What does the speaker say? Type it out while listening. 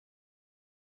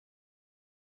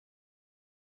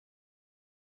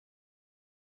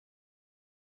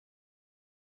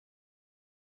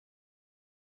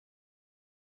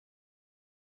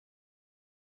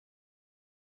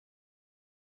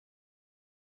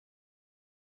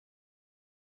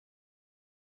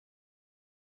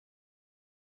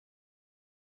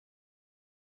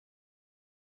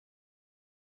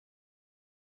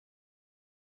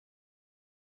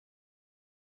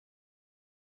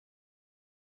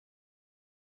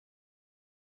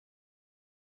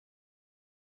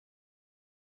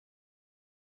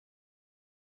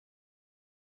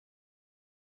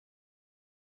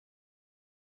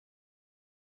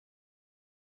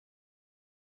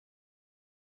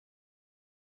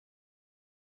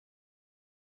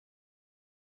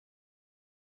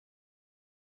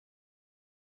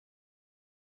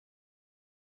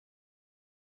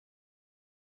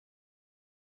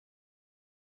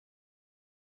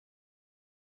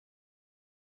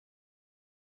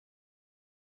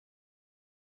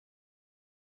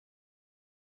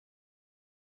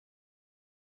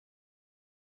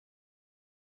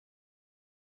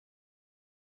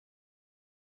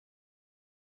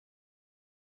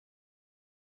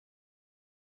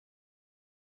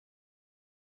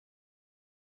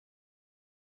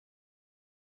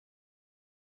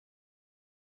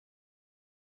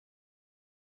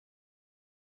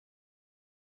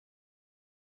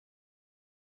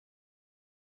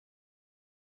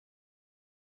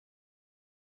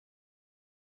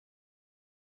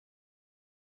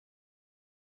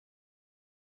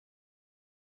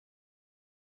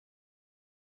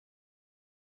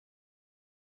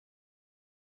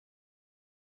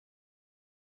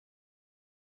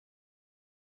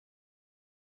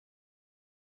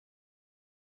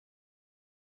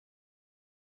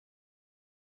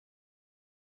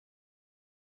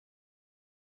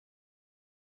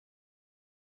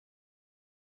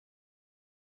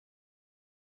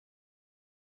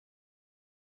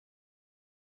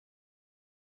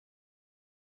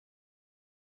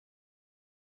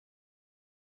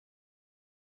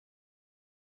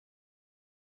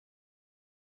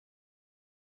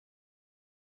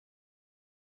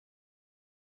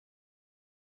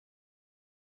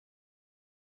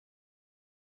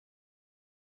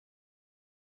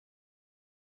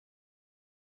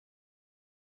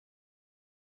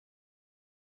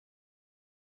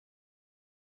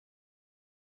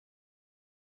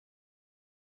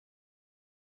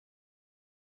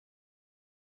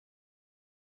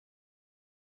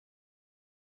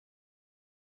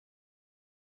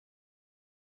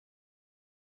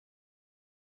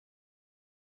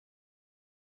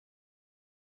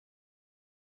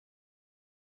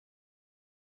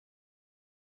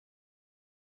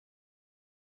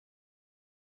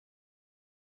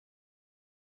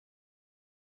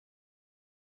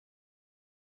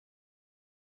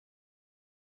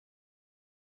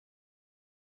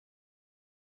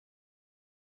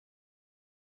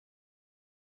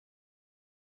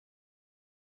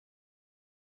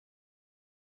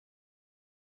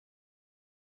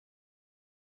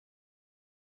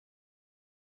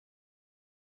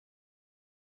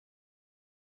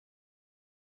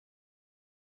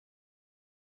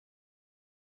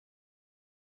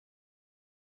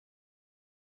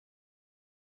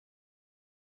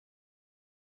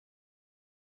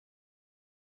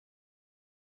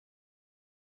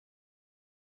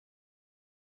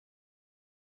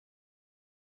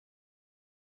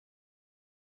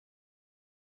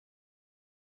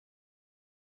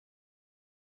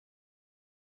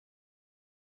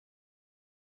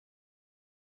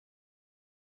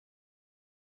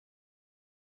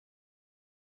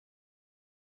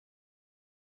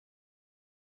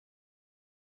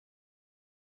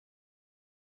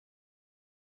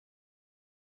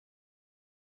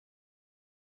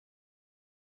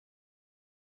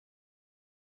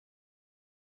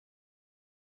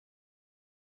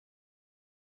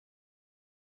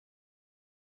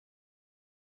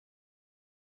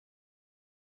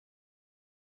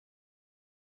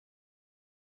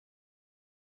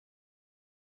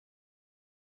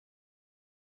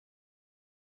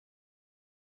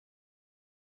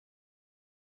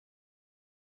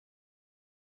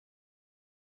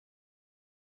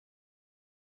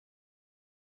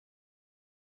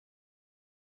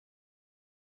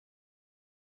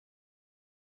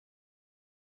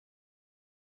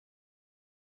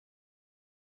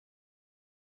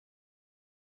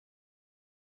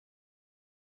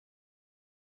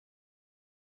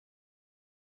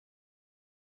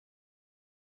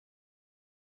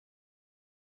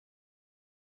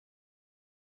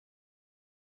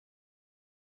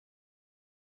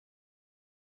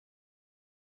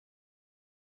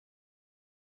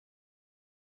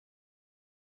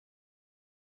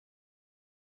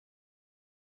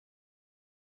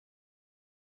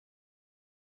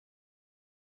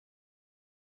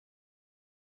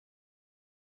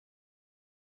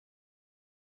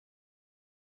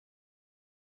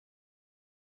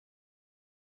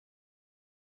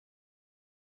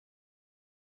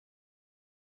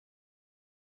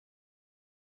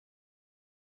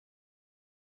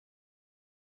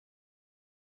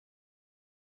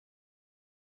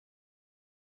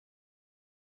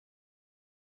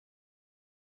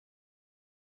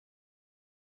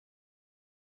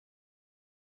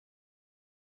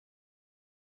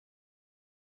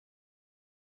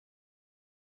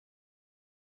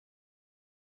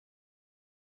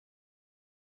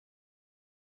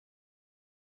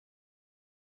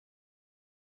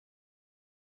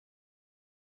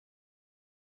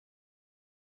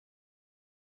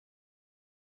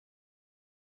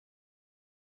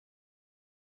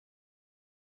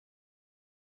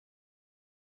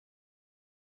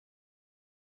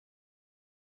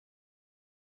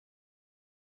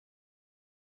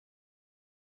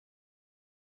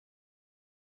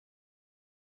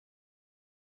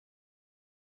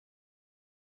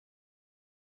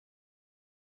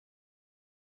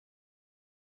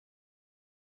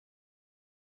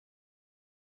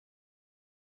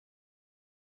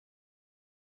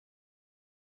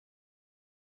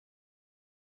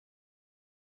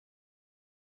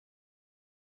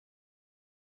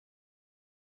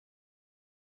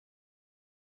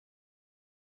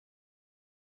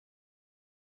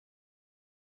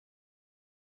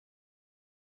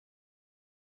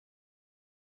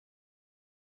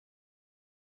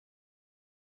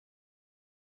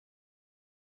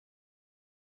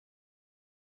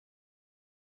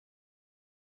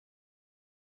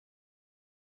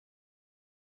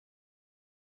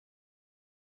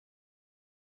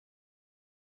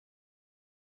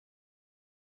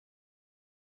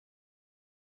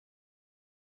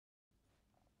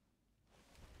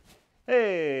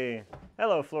Hey!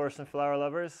 Hello, florists and flower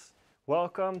lovers.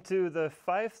 Welcome to the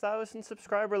 5,000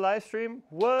 subscriber live stream.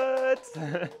 What?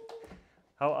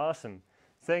 How awesome.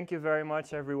 Thank you very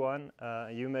much, everyone.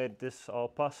 You made this all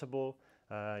possible.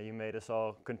 You made us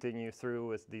all continue through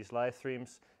with these live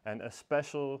streams. And a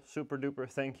special super duper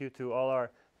thank you to all our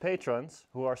patrons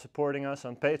who are supporting us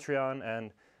on Patreon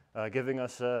and giving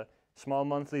us a small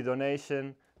monthly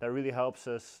donation that really helps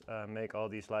us make all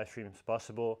these live streams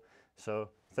possible. So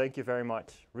thank you very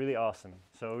much, really awesome.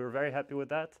 So we're very happy with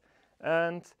that.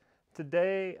 And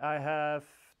today I have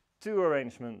two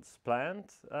arrangements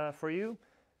planned for you.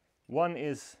 One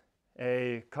is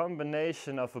a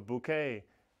combination of a bouquet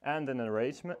and an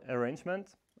arrangement,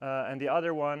 and the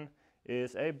other one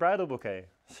is a bridal bouquet.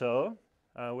 So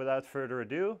without further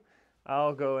ado,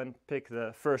 I'll go and pick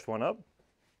the first one up.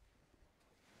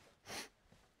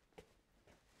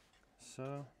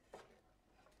 So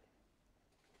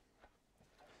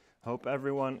hope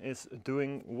everyone is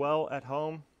doing well at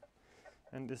home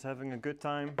and is having a good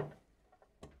time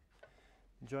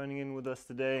joining in with us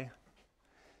today.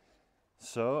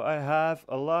 So I have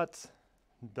a lot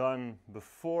done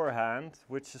beforehand,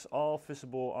 which is all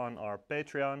visible on our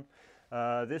Patreon.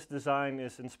 This design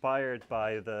is inspired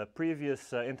by the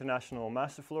previous International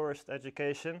Master Florist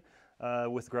education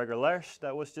with Gregor Lersch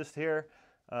that was just here.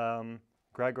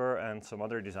 Gregor and some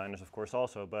other designers, of course,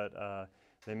 also, but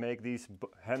they make these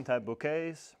hand-tied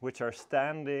bouquets, which are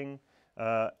standing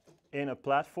in a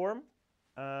platform.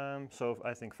 So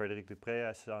I think Frédéric Dupré,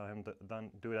 I saw him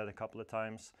do that a couple of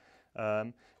times.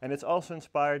 And it's also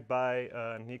inspired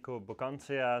by Nico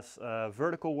Bocancea's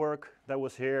vertical work that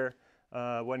was here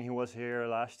when he was here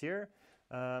last year.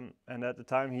 And at the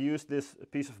time he used this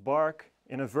piece of bark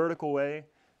in a vertical way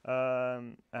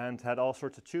and had all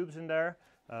sorts of tubes in there.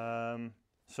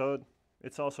 So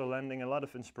it's also lending a lot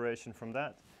of inspiration from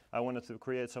that. I wanted to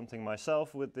create something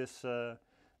myself with this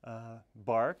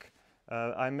bark.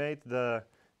 I made the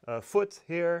foot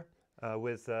here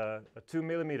with a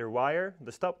 2mm wire,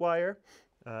 the stop wire.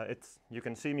 You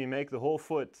can see me make the whole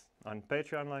foot on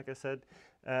Patreon, like I said.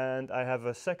 And I have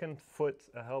a second foot,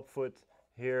 a help foot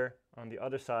here on the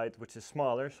other side, which is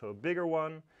smaller. So a bigger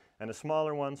one and a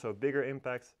smaller one, so a bigger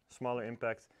impact, smaller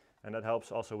impact. And that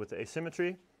helps also with the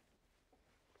asymmetry.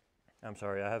 I'm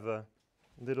sorry, I have a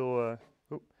little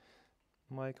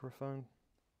microphone.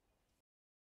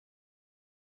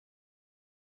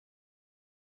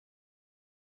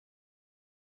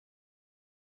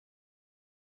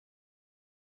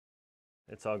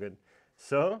 It's all good.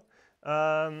 So,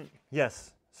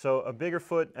 yes, so a bigger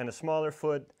foot and a smaller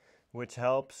foot, which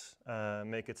helps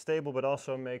make it stable, but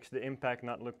also makes the impact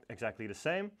not look exactly the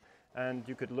same. And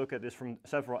you could look at this from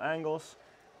several angles.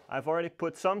 I've already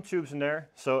put some tubes in there,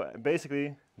 so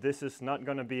basically this is not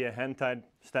going to be a hand-tied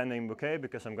standing bouquet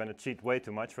because I'm going to cheat way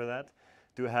too much for that.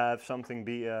 To have something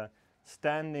be a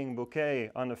standing bouquet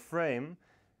on a frame,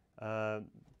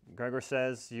 Gregor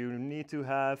says you need to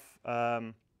have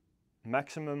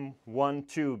maximum one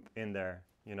tube in there,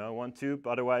 you know, one tube,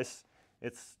 otherwise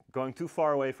it's going too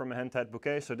far away from a hand-tied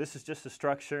bouquet. So this is just a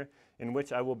structure in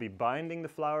which I will be binding the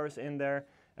flowers in there,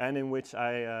 and in which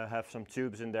I have some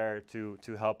tubes in there to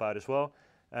help out as well.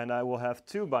 And I will have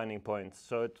two binding points.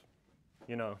 So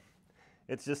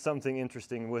it's just something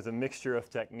interesting with a mixture of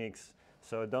techniques.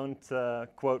 So don't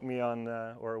quote me on,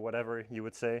 or whatever you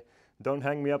would say. Don't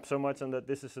hang me up so much on that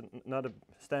this is not a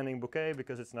standing bouquet,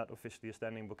 because it's not officially a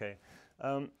standing bouquet.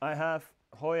 I have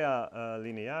Hoya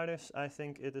linearis, I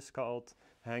think it is called,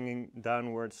 hanging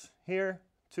downwards here,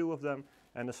 two of them,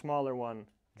 and a smaller one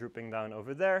drooping down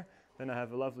over there. Then I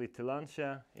have a lovely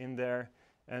tillandsia in there,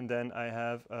 and then I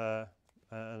have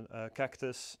a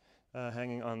cactus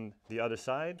hanging on the other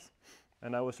side.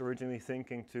 And I was originally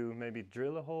thinking to maybe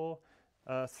drill a hole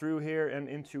through here and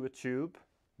into a tube,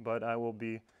 but I will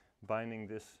be binding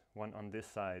this one on this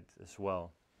side as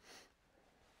well.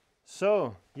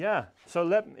 So yeah, so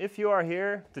if you are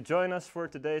here to join us for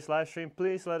today's live stream,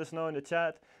 please let us know in the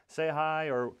chat. Say hi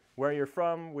or where you're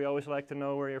from. We always like to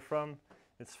know where you're from.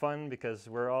 It's fun because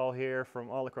we're all here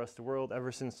from all across the world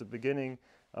ever since the beginning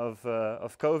of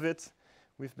COVID.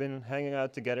 We've been hanging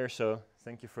out together, so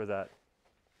thank you for that.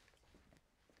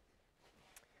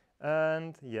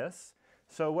 And yes,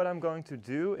 so what I'm going to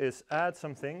do is add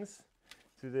some things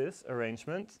to this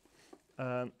arrangement.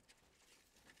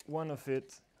 One of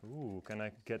it, can I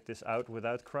get this out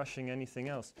without crushing anything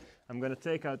else? I'm going to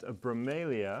take out a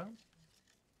bromelia.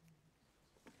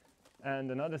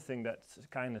 And another thing that's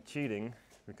kind of cheating,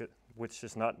 which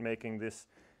is not making this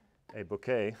a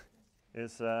bouquet,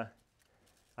 is I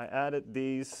added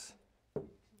these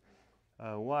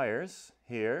wires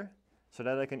here so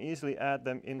that I can easily add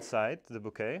them inside the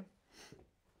bouquet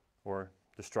or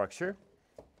the structure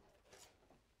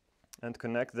and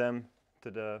connect them to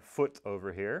the foot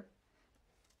over here.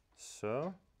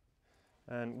 So,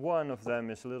 and one of them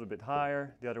is a little bit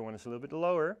higher, the other one is a little bit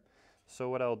lower. So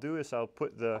what I'll do is I'll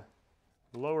put the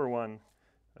lower one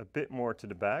a bit more to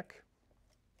the back.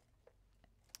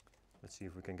 Let's see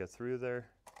if we can get through there.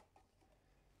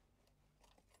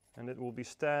 And it will be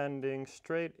standing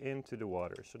straight into the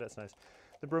water, so that's nice.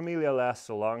 The bromelia lasts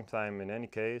a long time in any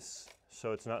case,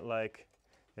 so it's not like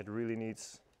it really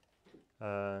needs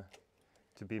to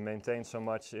be maintained so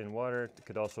much in water. It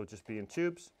could also just be in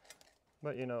tubes,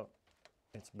 but you know,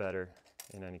 it's better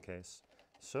in any case.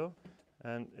 So,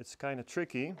 and it's kind of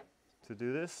tricky to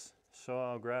do this, so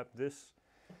I'll grab this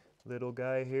little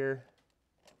guy here,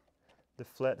 the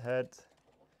flat head,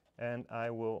 and I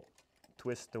will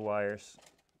twist the wires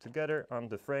together on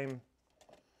the frame,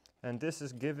 and this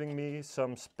is giving me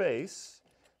some space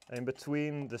in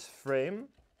between this frame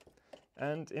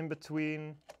and in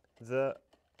between the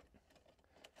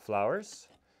flowers.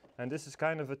 And this is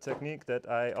kind of a technique that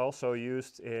I also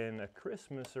used in a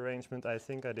Christmas arrangement I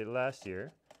think I did last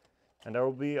year, and there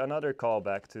will be another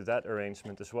callback to that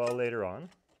arrangement as well later on.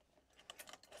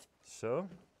 So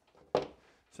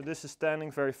this is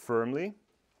standing very firmly.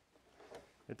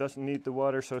 It doesn't need the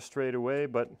water so straight away,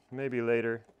 but maybe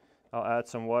later I'll add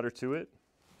some water to it,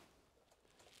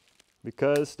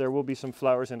 because there will be some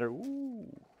flowers in there.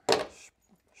 Ooh,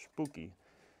 spooky.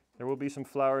 There will be some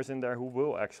flowers in there who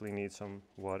will actually need some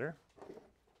water.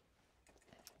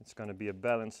 It's going to be a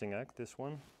balancing act, this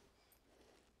one.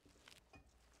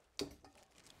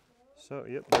 So,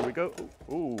 yep, there we go.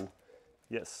 Ooh,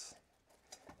 yes.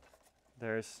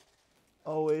 There's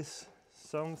always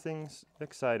something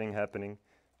exciting happening.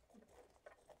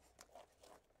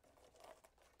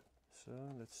 So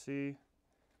let's see.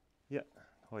 Yeah,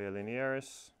 Hoya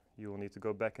linearis. You will need to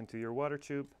go back into your water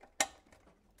tube.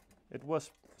 It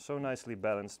was so nicely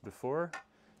balanced before.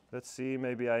 Let's see,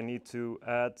 maybe I need to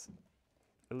add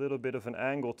a little bit of an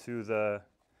angle to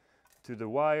the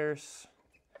wires.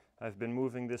 I've been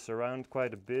moving this around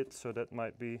quite a bit, so that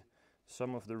might be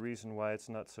some of the reason why it's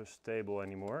not so stable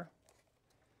anymore.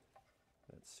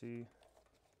 Let's see.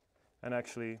 And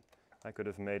actually, I could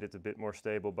have made it a bit more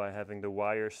stable by having the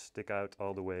wires stick out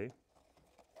all the way.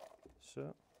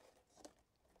 So,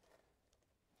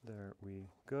 there we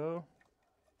go.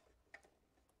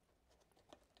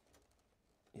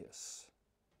 Yes.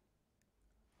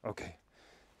 Okay.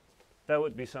 That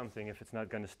would be something if it's not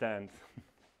going to stand.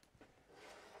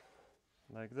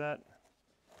 Like that.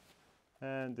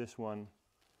 And this one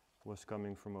was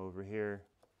coming from over here,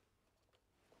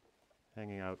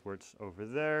 hanging outwards over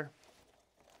there.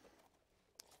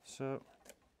 So,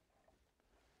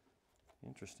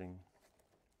 interesting.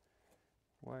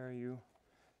 Why are you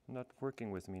not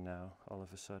working with me now, all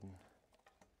of a sudden?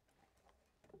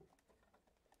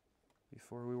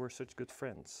 Before we were such good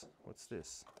friends. What's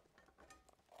this?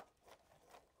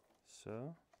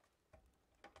 So.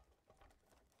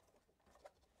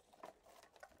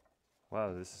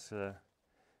 Wow, this is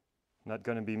not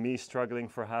going to be me struggling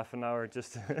for half an hour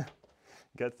just to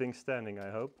get things standing, I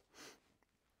hope.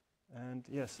 And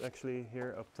yes, actually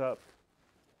here up top,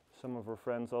 some of our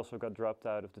friends also got dropped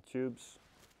out of the tubes.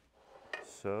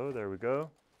 So there we go.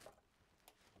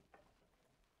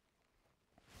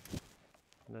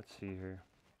 Let's see here.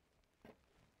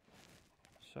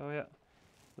 So yeah,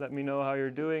 let me know how you're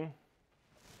doing,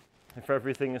 if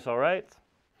everything is all right.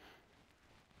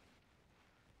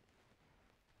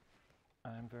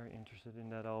 I'm very interested in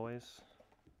that always.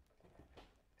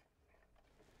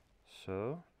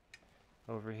 So,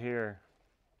 over here,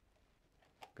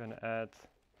 I'm gonna add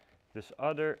this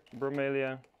other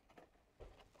bromelia.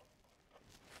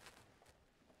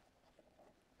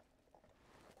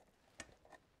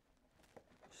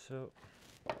 So,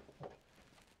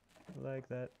 like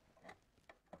that.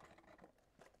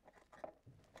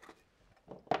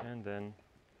 And then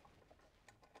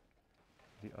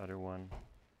the other one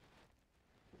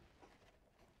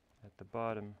at the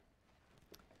bottom.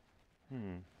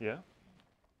 Yeah?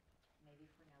 Maybe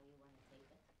for now you want to tape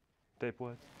it? Tape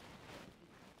what?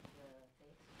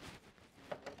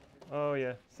 The face. Oh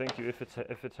yeah, thank you.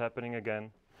 If it's happening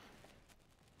again.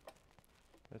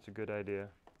 That's a good idea.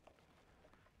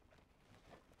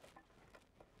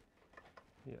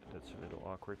 Yeah, that's a little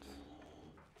awkward.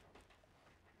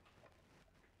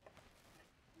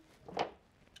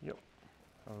 Yep,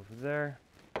 over there.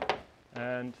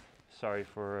 And sorry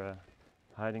for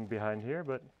hiding behind here,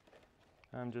 but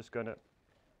I'm just gonna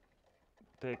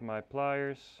take my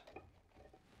pliers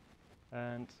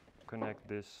and connect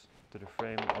this to the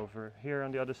frame over here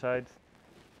on the other side.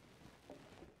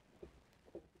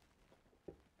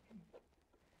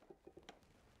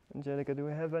 Angelica, do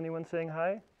we have anyone saying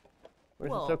hi? Or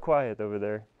is it so quiet over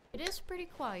there? It is pretty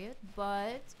quiet,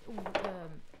 but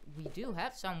we do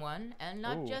have someone, and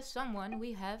not just someone,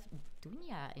 we have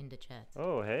Dunya in the chat.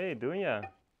 Oh, hey, Dunya.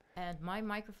 And my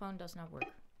microphone does not work.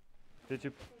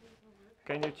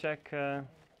 Can you check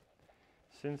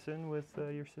Sinsin with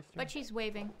your sister? But she's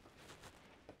waving.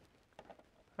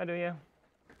 Hi, Dunya.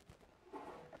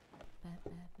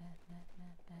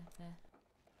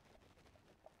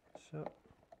 So,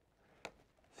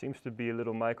 seems to be a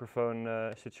little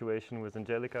microphone situation with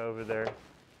Angelica over there.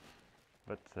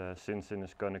 But Sinsin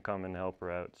is going to come and help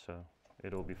her out, so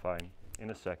it'll be fine in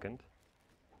a second.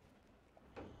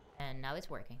 And now it's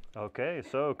working. Okay,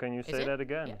 so can you say that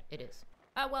again? Yeah, it is.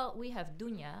 Well, we have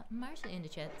Dunya Marsen in the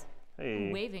chat. Hey.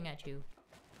 Waving at you.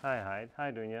 Hi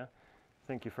Dunya.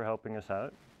 Thank you for helping us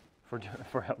out.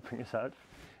 For helping us out.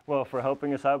 Well, for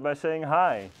helping us out by saying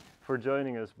hi. For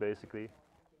joining us, basically.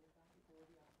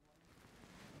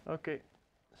 Okay,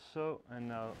 so, and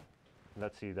now,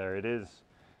 let's see, there it is.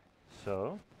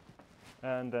 So,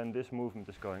 and then this movement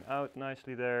is going out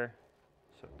nicely there.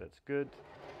 So that's good.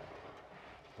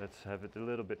 Let's have it a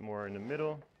little bit more in the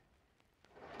middle.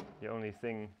 The only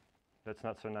thing that's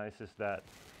not so nice is that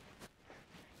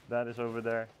is over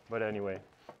there, but anyway.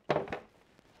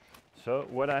 So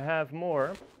what I have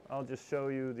more, I'll just show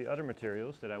you the other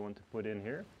materials that I want to put in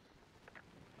here.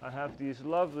 I have these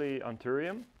lovely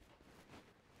anthurium,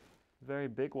 very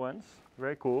big ones,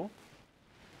 very cool.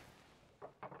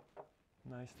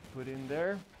 Nice to put in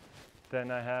there. Then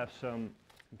I have some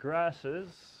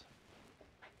grasses,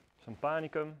 some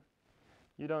panicum.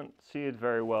 You don't see it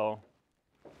very well,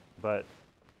 but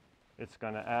it's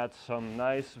going to add some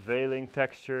nice veiling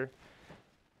texture,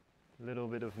 a little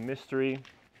bit of mystery.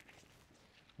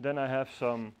 Then I have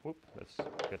some, let's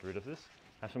get rid of this.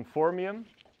 I have some formium,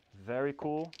 very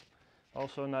cool.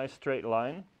 Also a nice straight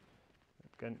line.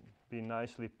 It can be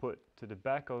nicely put to the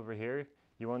back over here.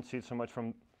 You won't see it so much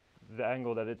from the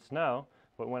angle that it's now,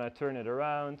 but when I turn it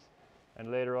around and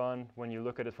later on when you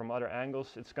look at it from other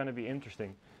angles, it's going to be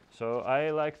interesting. So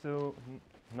I like to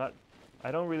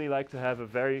I don't really like to have a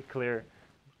very clear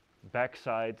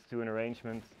backside to an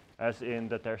arrangement, as in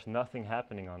that there's nothing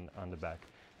happening on the back.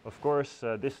 Of course,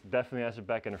 this definitely has a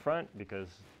back and a front, because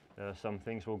some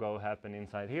things will happen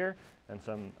inside here, and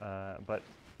some, but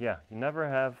yeah, you never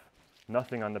have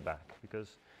nothing on the back,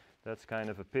 because that's kind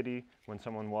of a pity when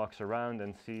someone walks around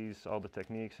and sees all the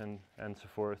techniques and so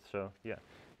forth. So yeah,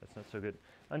 that's not so good.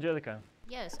 Angelica.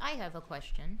 Yes, I have a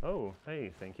question. Oh,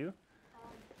 hey, thank you.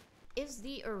 Is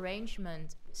the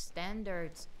arrangement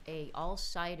standard a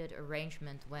all-sided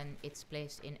arrangement when it's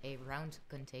placed in a round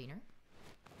container?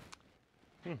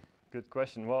 Good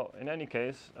question. Well, in any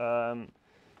case,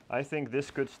 I think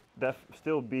this could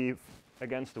still be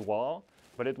against the wall,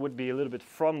 but it would be a little bit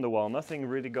from the wall. Nothing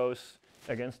really goes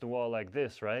against the wall like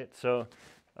this, right? So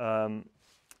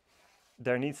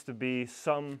there needs to be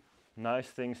some nice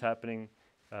things happening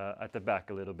at the back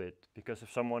a little bit, because if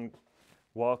someone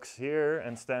walks here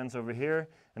and stands over here,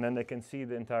 and then they can see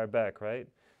the entire back, right?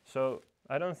 So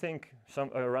I don't think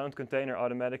a round container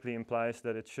automatically implies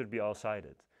that it should be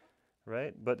all-sided,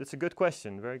 right? But it's a good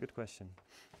question, very good question.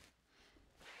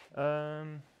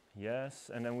 Yes,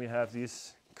 and then we have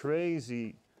these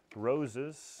crazy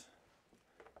roses,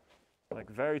 like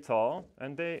very tall,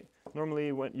 and they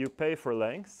normally, when you pay for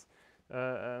length,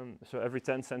 so every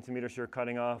 10 centimeters you're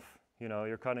cutting off,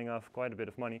 you're cutting off quite a bit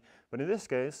of money. But in this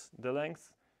case, the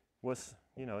length was,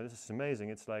 this is amazing.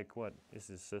 It's like, what is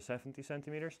this, 70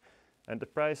 centimeters? And the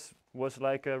price was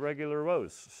like a regular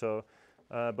rose. So,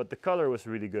 but the color was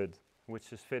really good,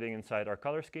 which is fitting inside our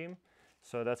color scheme.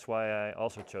 So that's why I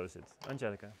also chose it.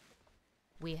 Angelica.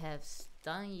 We have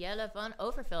Stanjelle van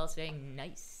Overveld saying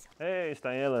nice. Hey,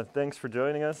 Stanjelle, thanks for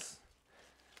joining us.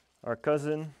 Our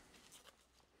cousin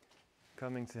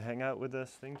coming to hang out with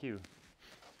us. Thank you.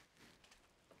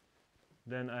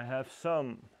 Then I have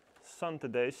some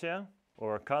Santadesia,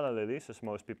 or calla lilies, as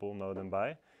most people know them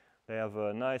by. They have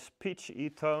a nice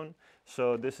peachy tone.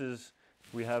 So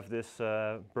we have this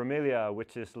bromelia,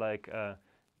 which is like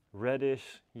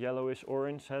reddish, yellowish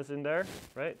orange has in there,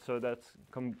 right? So that's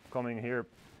coming here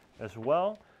as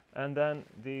well. And then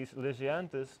these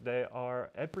Lysianthus, they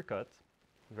are apricot,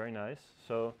 very nice.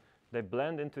 So they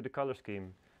blend into the color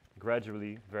scheme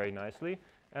gradually, very nicely.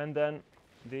 And then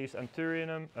these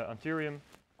anthurium,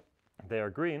 they are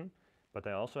green, but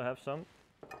they also have some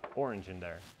orange in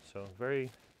there. So very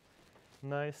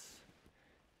nice.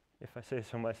 If I say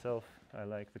so myself, I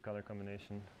like the color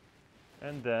combination.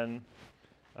 And then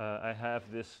I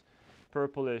have this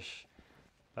purplish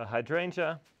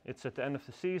hydrangea. It's at the end of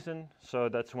the season, so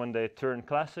that's when they turn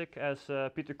classic, as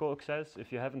Peter Kolk says.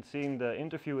 If you haven't seen the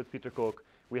interview with Peter Kolk,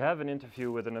 we have an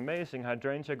interview with an amazing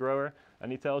hydrangea grower,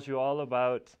 and he tells you all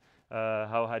about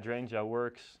how hydrangea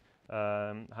works,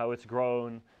 how it's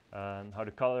grown, how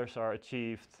the colors are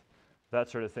achieved, that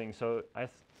sort of thing. So I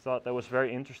thought that was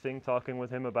very interesting talking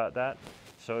with him about that.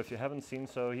 So if you haven't seen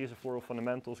so, he's a Floral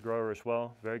Fundamentals grower as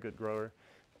well, very good grower.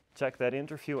 Check that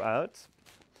interview out.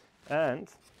 And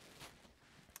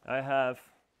I have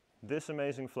this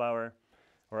amazing flower,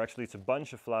 or actually it's a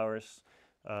bunch of flowers,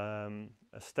 a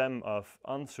stem of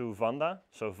Ansu Vanda.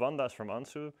 So Vanda is from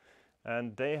Ansu,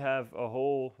 and they have a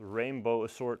whole rainbow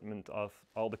assortment of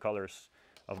all the colors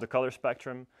of the color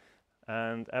spectrum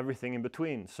and everything in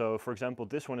between. So for example,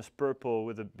 this one is purple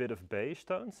with a bit of beige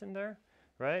tones in there,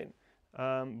 right?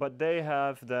 But they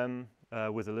have them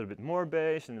with a little bit more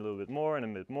beige and a little bit more and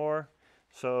a bit more.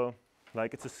 So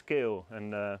like it's a scale,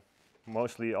 and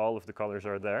mostly all of the colors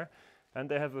are there. And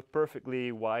they have a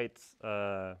perfectly white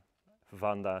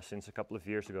Vanda since a couple of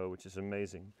years ago, which is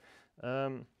amazing.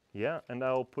 Yeah, and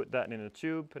I'll put that in a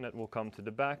tube, and it will come to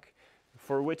the back,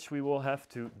 for which we will have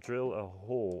to drill a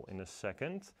hole in a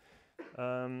second.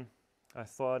 I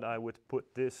thought I would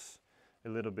put this a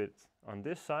little bit on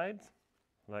this side,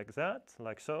 like that,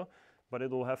 like so, but it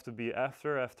will have to be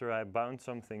after I bound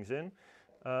some things in.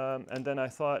 And then I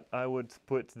thought I would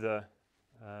put the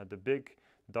big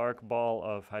dark ball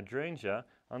of hydrangea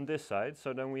on this side,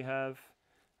 so then we have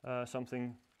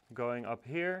something going up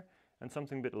here and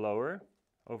something a bit lower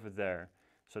over there,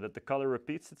 so that the color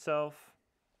repeats itself.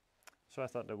 So I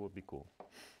thought that would be cool.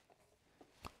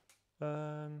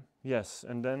 Yes,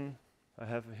 and then I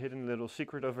have a hidden little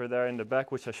secret over there in the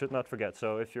back, which I should not forget.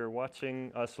 So if you're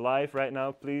watching us live right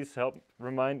now, please help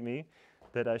remind me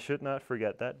that I should not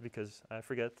forget that, because I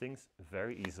forget things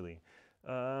very easily.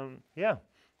 Yeah,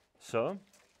 so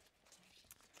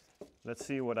let's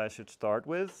see what I should start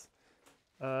with.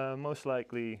 Most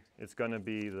likely it's going to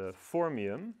be the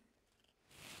Formium,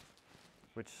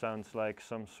 which sounds like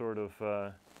some sort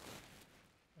of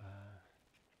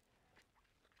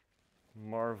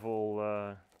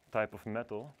Marvel type of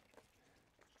metal.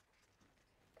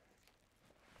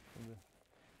 From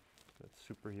that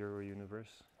superhero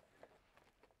universe.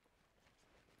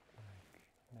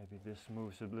 Maybe this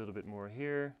moves a little bit more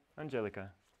here.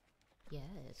 Angelica.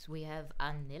 Yes, we have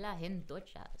Anila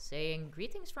Hindocha saying,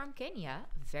 greetings from Kenya.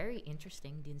 Very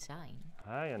interesting design.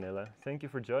 Hi Anila, thank you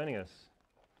for joining us.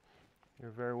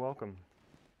 You're very welcome.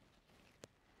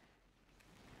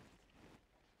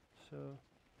 So,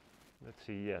 let's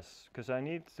see, yes, because I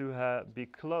need to be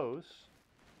close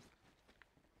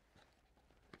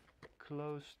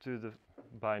to the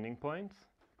binding point,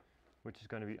 which is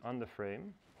going to be on the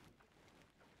frame,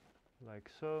 like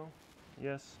so,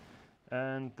 yes.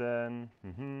 And then,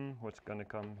 what's going to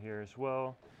come here as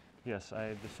well? Yes,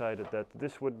 I decided that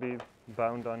this would be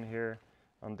bound on here,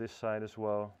 on this side as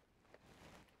well.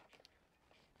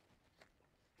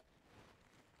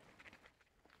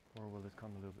 Or will it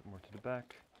come a little bit more to the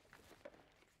back?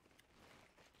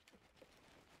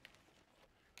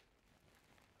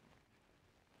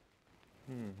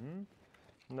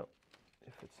 No,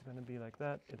 if it's going to be like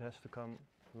that, it has to come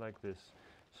like this.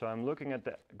 So I'm looking at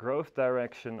the growth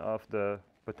direction of the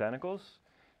botanicals,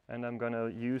 and I'm going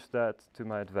to use that to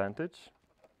my advantage.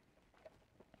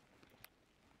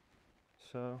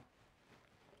 So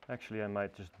actually I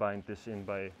might just bind this in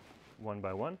by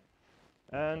one.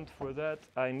 And for that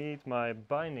I need my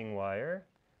binding wire,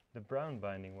 the brown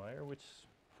binding wire, which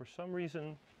for some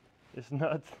reason is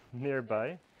not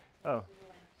nearby. Oh,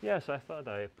 yes, I thought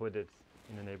I put it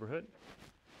in the neighborhood.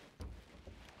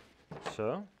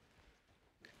 So,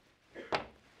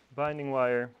 binding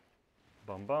wire,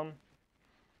 bum bum,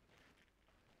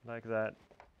 like that.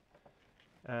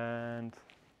 And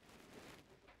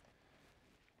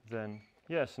then,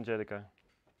 yes, Angelica.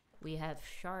 We have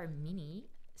Charmini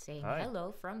saying Hi.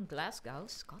 hello from Glasgow,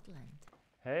 Scotland.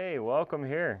 Hey, welcome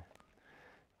here.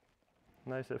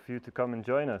 Nice of you to come and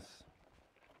join us.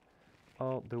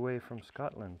 All the way from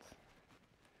Scotland.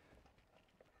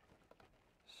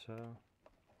 So,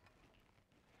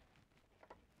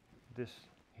 this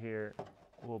here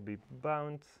will be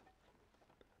bound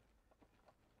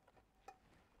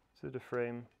to the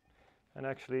frame, and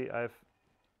actually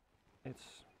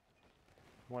it's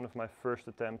one of my first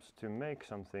attempts to make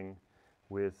something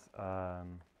with a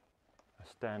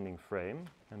standing frame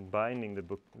and binding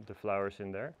the flowers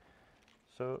in there.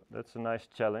 So that's a nice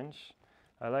challenge.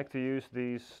 I like to use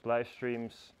these live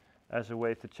streams as a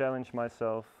way to challenge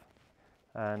myself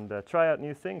and try out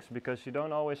new things, because you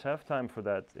don't always have time for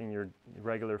that in your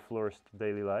regular florist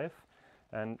daily life.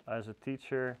 And as a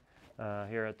teacher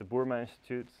here at the Boerma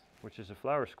Instituut, which is a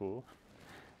flower school,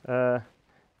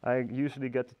 I usually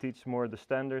get to teach more the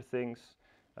standard things,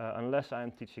 unless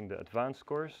I'm teaching the advanced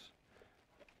course,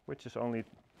 which is only a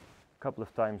couple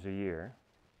of times a year.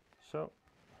 So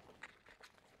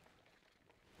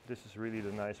this is really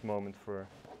the nice moment for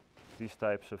these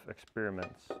types of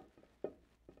experiments.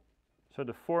 So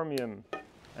the Formium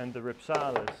and the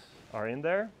Rhipsalis are in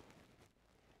there.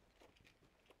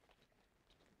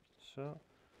 So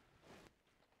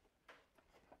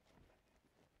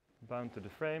bound to the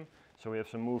frame. So we have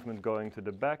some movement going to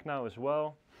the back now as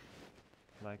well,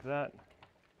 like that.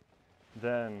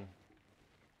 Then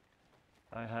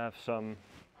I have some,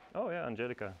 oh yeah,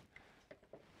 Angelica.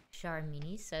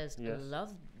 Charmini says, Yes.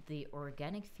 love the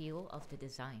organic feel of the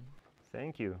design.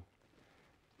 Thank you.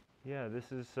 Yeah,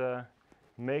 this is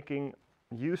making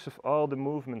use of all the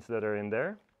movements that are in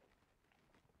there,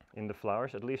 in the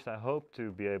flowers. At least I hope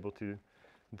to be able to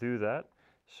do that.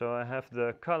 So I have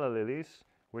the calla lilies,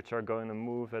 which are going to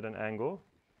move at an angle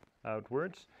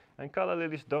outwards. And calla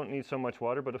lilies don't need so much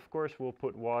water, but of course we'll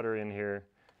put water in here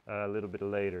a little bit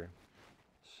later.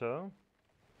 So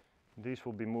these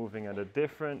will be moving at a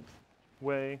different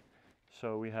way.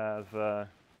 So we have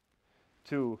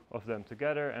two of them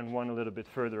together and one a little bit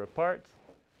further apart,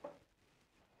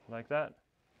 like that.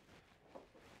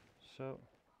 So,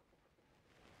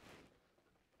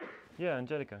 yeah,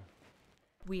 Angelica.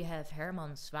 We have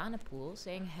Herman Swanepoel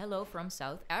saying hello from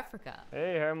South Africa.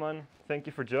 Hey Herman, thank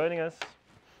you for joining us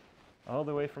all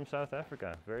the way from South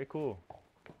Africa. Very cool.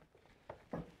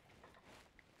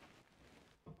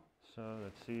 So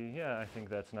let's see, yeah, I think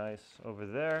that's nice over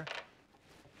there.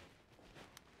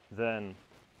 Then,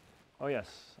 oh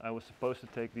yes, I was supposed to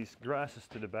take these grasses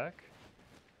to the back.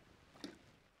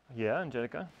 Yeah,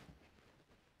 Angelica.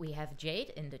 We have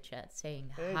Jade in the chat saying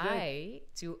Hey, hi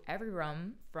to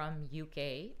everyone from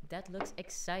UK. That looks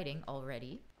exciting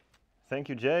already. Thank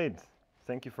you, Jade.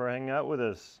 Thank you for hanging out with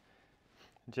us.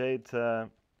 Jade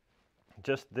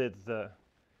just did the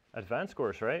advanced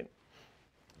course, right?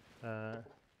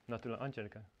 Not too long,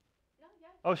 Angelica.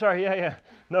 Oh, sorry, yeah.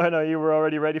 No, you were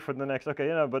already ready for the next. Okay,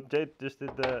 but Jade just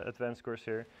did the advanced course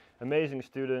here. Amazing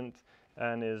student,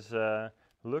 and is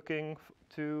looking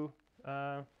to.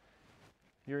 Are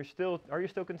you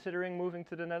still considering moving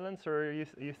to the Netherlands, or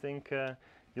you think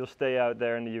you'll stay out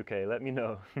there in the UK? Let me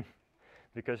know,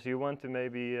 because you want to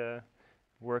maybe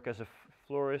work as a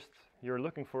florist. You're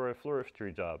looking for a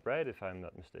floristry job, right? If I'm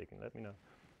not mistaken, let me know.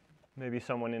 Maybe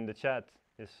someone in the chat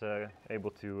is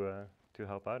able to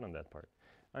help out on that part.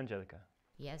 Angelica.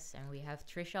 Yes, and we have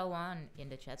Trisha Wan in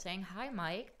the chat saying, hi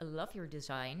Mike, I love your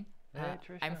design. Hey,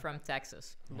 Trisha. I'm from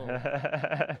Texas. Lol.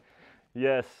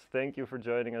 Yes, thank you for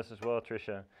joining us as well,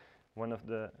 Trisha. One of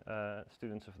the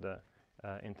students of the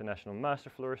International Master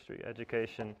Floristry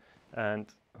Education, and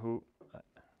who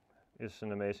is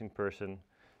an amazing person,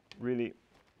 really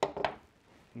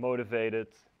motivated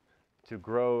to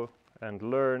grow and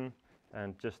learn,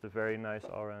 and just a very nice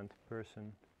all-round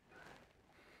person.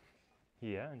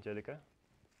 Yeah, Angelica.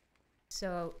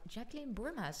 So Jacqueline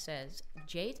Boerma says,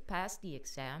 Jade passed the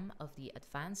exam of the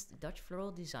Advanced Dutch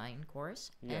Floral Design course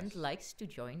and likes to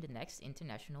join the next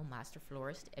International Master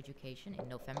Florist Education in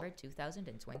November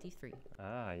 2023.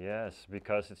 Ah, yes,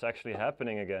 because it's actually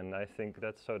happening again. I think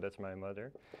that's my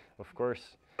mother. Of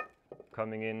course,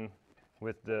 coming in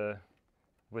with the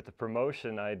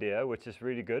promotion idea, which is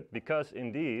really good, because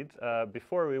indeed,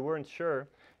 before we weren't sure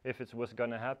if it was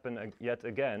going to happen yet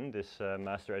again, this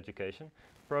Master Education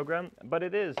program, but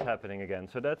it is happening again.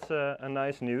 So that's a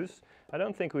nice news. I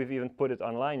don't think we've even put it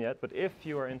online yet, but if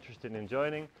you are interested in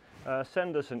joining,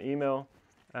 send us an email,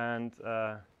 and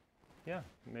yeah,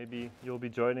 maybe you'll be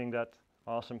joining that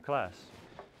awesome class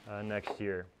next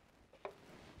year.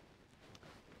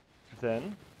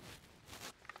 Then,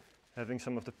 having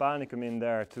some of the panicum in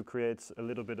there to create a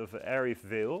little bit of an airy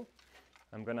veil.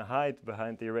 I'm going to hide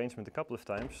behind the arrangement a couple of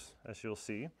times, as you'll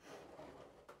see.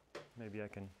 Maybe I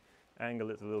can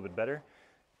angle it a little bit better.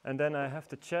 And then I have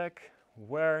to check,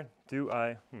 where do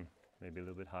I, maybe a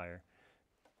little bit higher.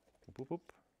 Boop, boop, boop.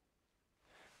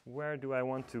 Where do I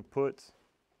want to put,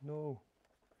 no.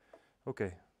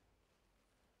 Okay.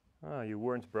 Ah, you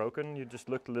weren't broken, you just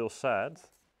looked a little sad.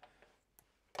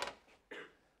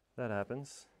 That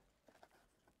happens.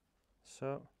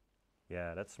 So,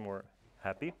 yeah, that's more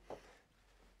happy.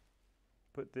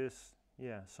 Put this,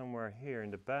 yeah, somewhere here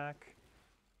in the back,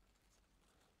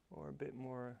 or a bit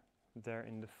more there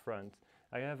in the front.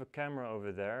 I have a camera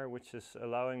over there, which is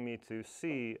allowing me to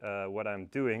see what I'm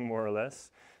doing, more or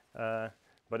less.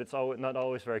 but it's not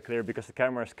always very clear because the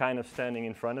camera is kind of standing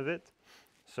in front of it.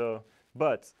 So,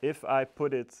 but if I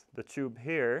put the tube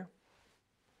here,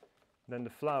 then the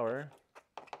flower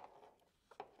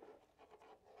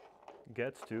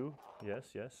gets to,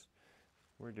 yes,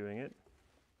 we're doing it,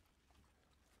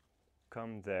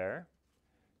 come there,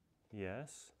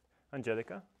 yes.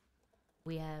 Angelica?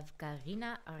 We have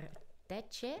Karina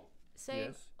Arteche say,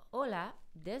 Yes. Hola,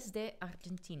 desde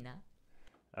Argentina.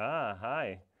 Ah,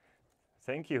 hi.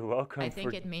 Thank you, welcome. I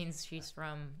think it means she's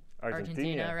from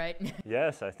Argentina. Argentina, right?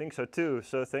 Yes, I think so too.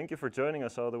 So thank you for joining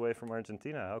us all the way from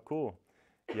Argentina. How cool.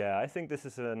 Yeah, I think this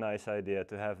is a nice idea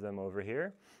to have them over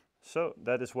here. So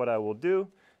that is what I will do.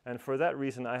 And for that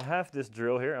reason, I have this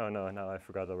drill here. Oh no, now I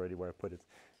forgot already where I put it.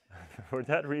 For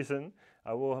that reason,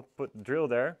 I will put the drill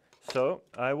there. So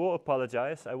I will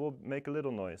apologize. I will make a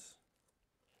little noise.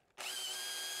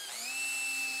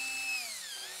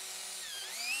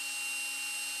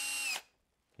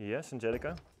 Yes,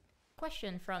 Angelica?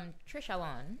 Question from Trisha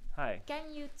Wan. Hi.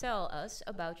 Can you tell us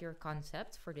about your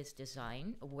concept for this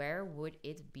design? Where would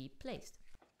it be placed?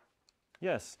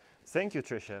 Yes, thank you,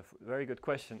 Trisha. Very good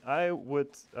question. I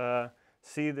would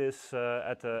see this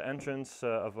at the entrance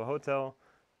of a hotel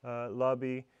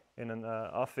lobby, in an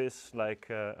office, like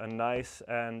a nice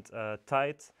and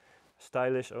tight,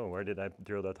 stylish. Oh, where did I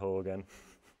drill that hole again?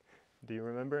 Do you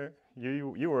remember?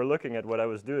 You were looking at what I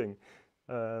was doing.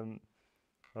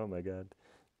 Oh my God.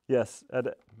 Yes,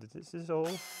 this is a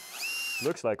hole.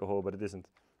 Looks like a hole, but it isn't.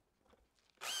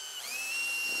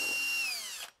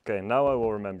 Okay, now I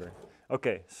will remember.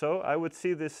 Okay, so I would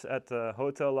see this at the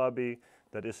hotel lobby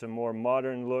that is a more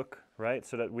modern look, right?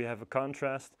 So that we have a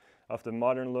contrast of the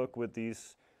modern look with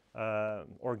these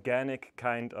organic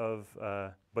kind of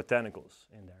botanicals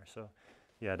in there. So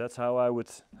yeah, that's how I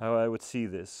would see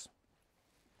this.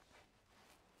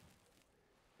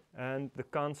 And the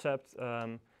concept,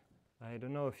 I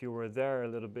don't know if you were there a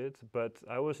little bit, but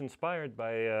I was inspired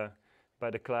by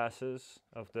the classes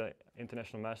of the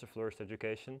International Master Florist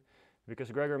Education, because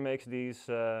Gregor makes these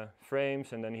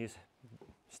frames, and then he's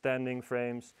standing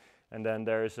frames, and then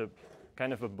there's a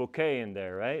kind of a bouquet in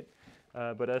there, right?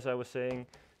 But as I was saying,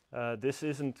 this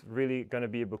isn't really going to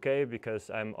be a bouquet, because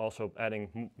I'm also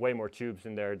adding way more tubes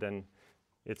in there than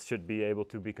it should be able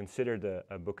to be considered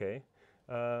a bouquet.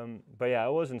 But yeah, I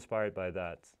was inspired by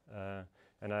that,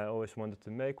 and I always wanted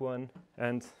to make one,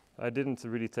 and I didn't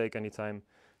really take any time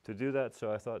to do that,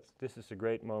 so I thought this is a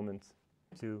great moment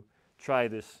to try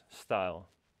this style.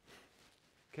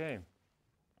 Okay,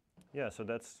 yeah, so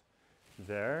that's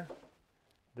there.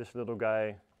 This little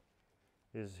guy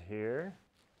is here.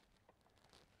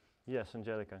 Yes,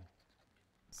 Angelica.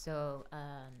 So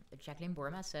Jacqueline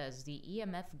Boerma says the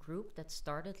EMF group that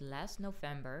started last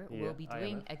November will be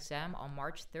doing IMF. exam on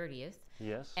March 30th.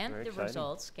 Yes, And very the exciting.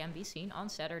 results can be seen on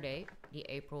Saturday, the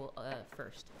April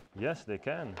 1st. Yes, they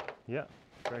can. Yeah,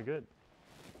 very good.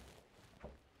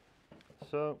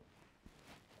 So,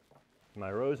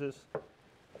 my roses.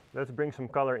 Let's bring some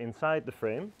color inside the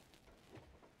frame.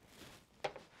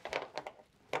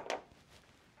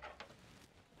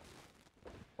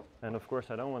 And of course,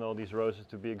 I don't want all these roses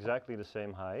to be exactly the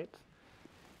same height.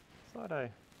 Thought I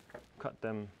cut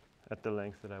them at the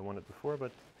length that I wanted before,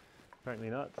 but apparently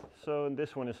not. So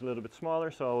this one is a little bit smaller,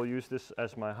 so I'll use this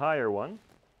as my higher one.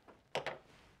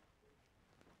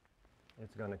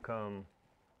 It's gonna come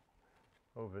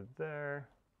over there.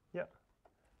 Yeah,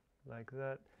 like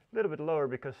that. A little bit lower,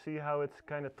 because see how it's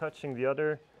kind of touching the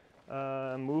other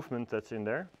movement that's in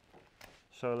there.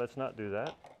 So let's not do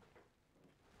that.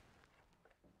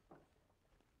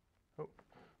 Oh,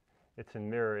 it's in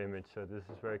mirror image, so this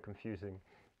is very confusing.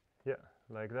 Yeah,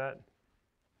 like that.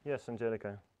 Yes,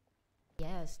 Angelica.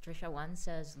 Yes, Trisha Wan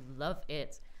says, love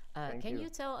it. Can you. you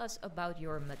tell us about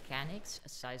your mechanics,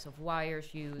 size of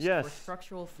wires used Yes. for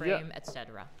structural frame,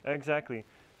 etc.? Exactly.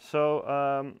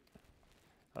 So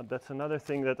that's another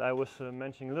thing that I was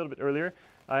mentioning a little bit earlier.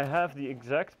 I have the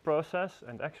exact process,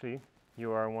 and actually,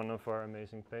 you are one of our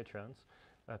amazing patrons.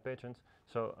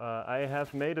 So I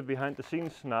have made a behind the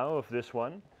scenes now of this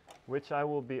one, which I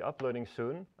will be uploading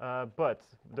soon. But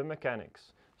the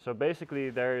mechanics. So basically,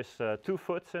 there's 2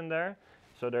 foots in there.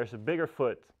 So there's a bigger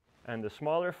foot and a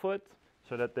smaller foot,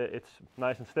 so that it's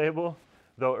nice and stable.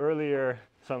 Though earlier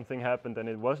something happened and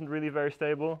it wasn't really very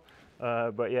stable.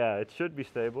 But yeah, it should be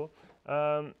stable.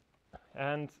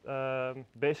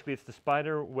 Basically it's the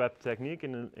spider web technique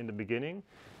in the beginning,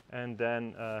 and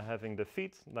then having the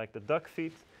feet, like the duck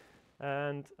feet.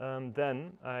 And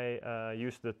then I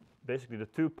use basically the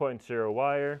 2.0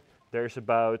 wire. There's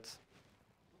about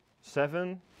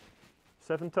seven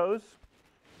toes.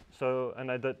 So,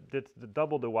 and I did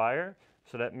double the wire.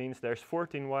 So that means there's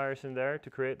 14 wires in there to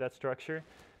create that structure.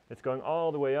 It's going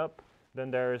all the way up.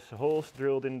 Then there's holes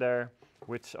drilled in there,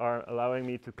 which are allowing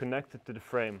me to connect it to the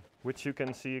frame, which you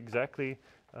can see exactly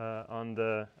on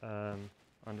the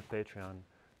Patreon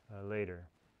later.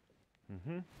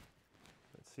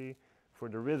 Let's see. For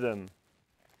the rhythm,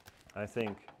 I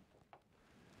think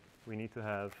we need to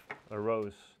have a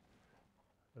rose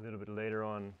a little bit later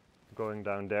on going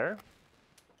down there.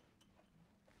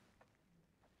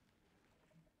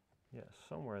 Yeah,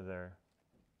 somewhere there.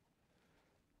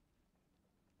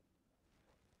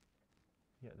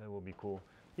 Yeah, that will be cool.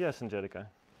 Yes, Angelica.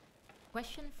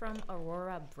 Question from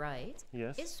Aurora Bright.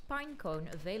 Yes. Is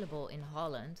pinecone available in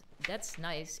Holland? That's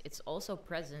nice. It's also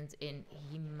present in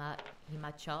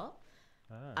Himachal.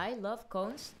 I love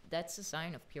cones. That's a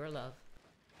sign of pure love.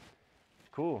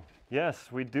 Cool.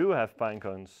 Yes, we do have pine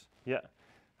cones. Yeah,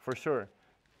 for sure.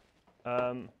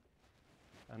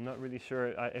 I'm not really sure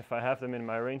if I have them in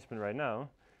my arrangement right now.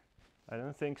 I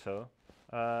don't think so.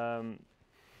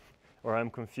 Or I'm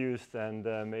confused, and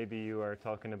maybe you are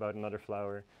talking about another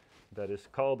flower that is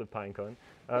called a pine cone.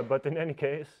 But in any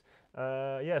case,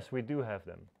 yes, we do have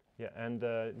them. Yeah, and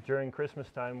during Christmas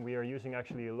time, we are using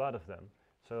actually a lot of them.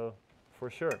 So, for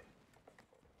sure.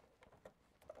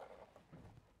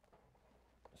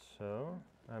 So,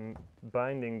 I'm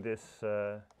binding this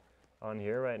on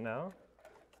here right now,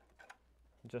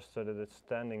 just so that it's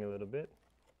standing a little bit.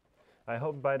 I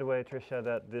hope, by the way, Tricia,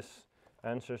 that this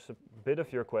answers a bit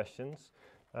of your questions.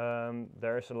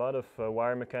 There's a lot of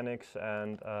wire mechanics,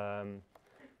 and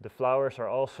the flowers are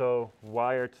also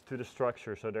wired to the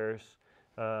structure. So there's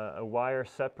a wire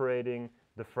separating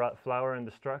the flower and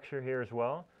the structure here as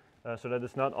well, so that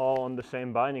it's not all on the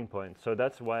same binding point. So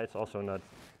that's why it's also not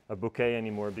a bouquet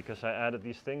anymore, because I added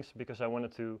these things because I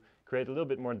wanted to create a little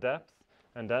bit more depth,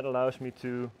 and that allows me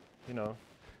to, you know,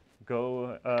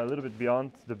 go a little bit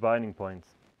beyond the binding point.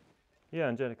 Yeah,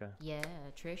 Angelica. Yeah,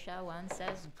 Trisha one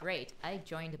says, great, I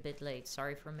joined a bit late.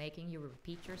 Sorry for making you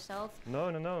repeat yourself. No,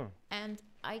 no, no. And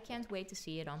I can't wait to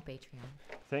see it on Patreon.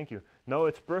 Thank you. No,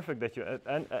 it's perfect that you,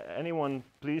 anyone,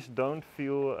 please don't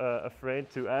feel afraid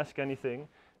to ask anything.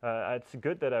 It's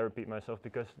good that I repeat myself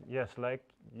because, yes,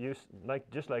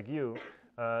 just like you,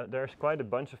 there's quite a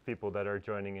bunch of people that are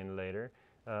joining in later.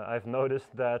 I've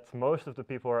noticed that most of the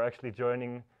people are actually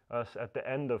joining us at the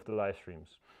end of the live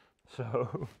streams.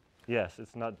 So, yes,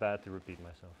 it's not bad to repeat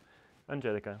myself.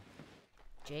 Angelica.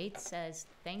 Jade says,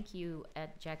 thank you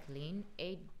at Jacqueline.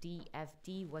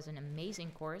 ADFD was an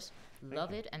amazing course.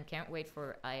 Love it and can't wait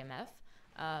for IMF.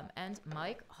 And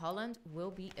Mike, Holland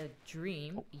will be a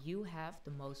dream. You have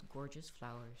the most gorgeous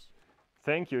flowers.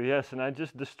 Thank you, yes, and I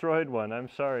just destroyed one. I'm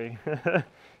sorry.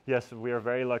 Yes, we are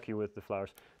very lucky with the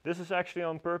flowers. This is actually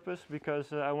on purpose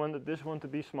because I wanted this one to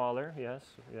be smaller. Yes,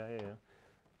 yeah.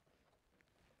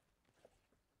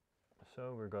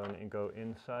 So we're going to go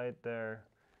inside there,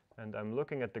 and I'm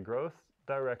looking at the growth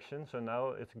direction. So now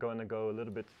it's going to go a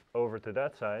little bit over to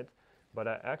that side. But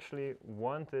I actually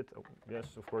wanted, yes,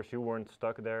 of course you weren't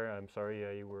stuck there. I'm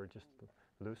sorry, you were just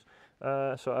loose.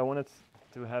 So I wanted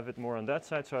to have it more on that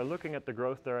side. So I'm looking at the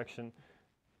growth direction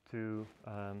to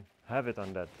have it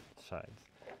on that side,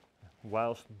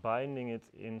 whilst binding it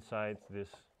inside this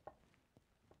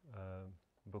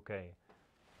bouquet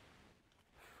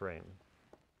frame.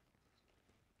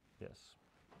 Yes,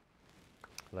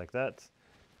 like that.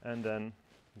 And then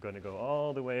I'm going to go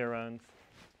all the way around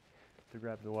to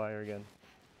grab the wire again.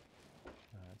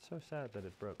 It's so sad that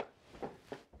it broke,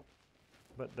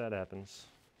 but that happens.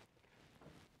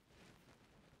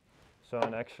 So,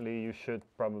 and actually you should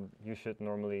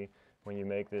normally, when you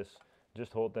make this,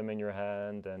 just hold them in your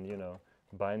hand and, you know,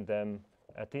 bind them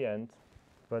at the end,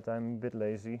 but I'm a bit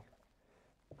lazy.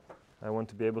 I want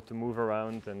to be able to move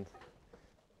around and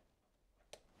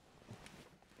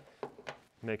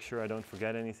make sure I don't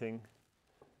forget anything.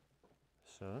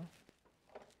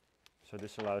 So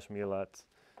this allows me a lot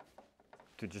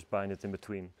to just bind it in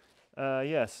between.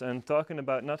 Yes, and talking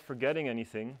about not forgetting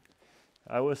anything,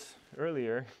 I was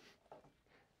earlier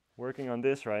working on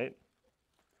this, right?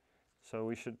 So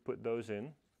we should put those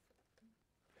in.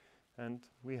 And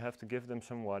we have to give them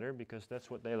some water because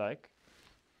that's what they like.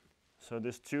 So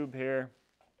this tube here,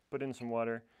 put in some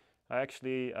water. I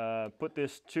actually put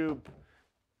this tube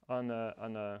on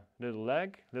a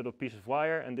little piece of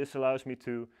wire, and this allows me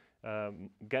to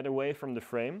get away from the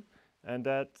frame, and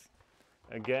that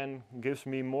again gives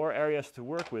me more areas to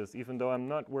work with, even though I'm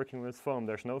not working with foam.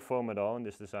 There's no foam at all in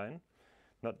this design.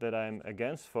 Not that I'm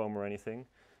against foam or anything,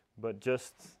 but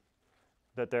just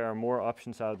that there are more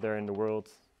options out there in the world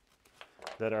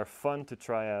that are fun to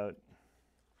try out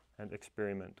and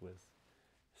experiment with.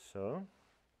 So,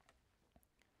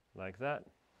 like that.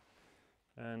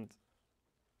 And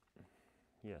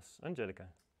yes, Angelica.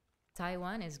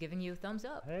 Taiwan is giving you a thumbs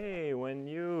up. Hey, Wen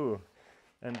Yu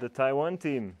and the Taiwan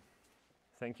team.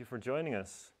 Thank you for joining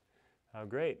us. How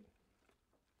great.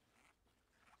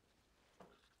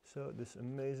 So this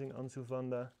amazing Ansu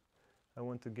Vanda, I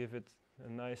want to give it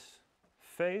a nice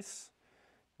face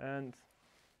and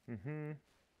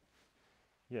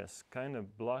yes, kind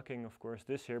of blocking of course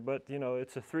this here, but you know,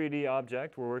 it's a 3D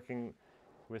object. We're working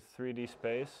with 3D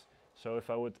space. So if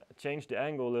I would change the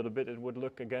angle a little bit, it would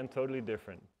look again totally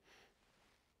different.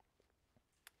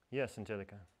 Yes,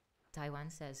 Angelica. Taiwan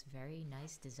says, very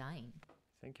nice design.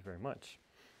 Thank you very much.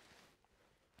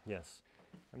 Yes,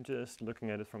 I'm just looking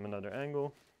at it from another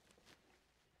angle.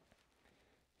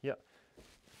 Yeah,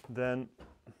 then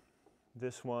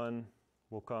this one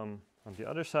will come on the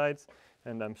other side,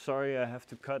 and I'm sorry I have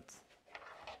to cut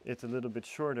it a little bit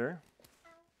shorter.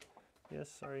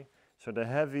 Yes, sorry. So the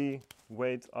heavy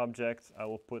weight object I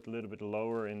will put a little bit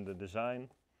lower in the design.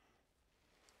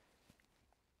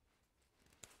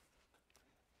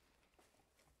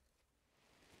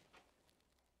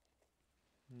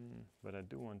 But I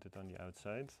do want it on the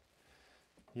outside.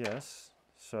 Yes,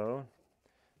 so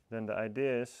then the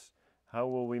idea is, how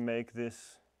will we make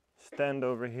this stand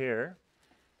over here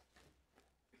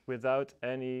without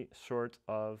any sort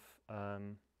of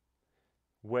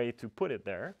way to put it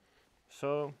there?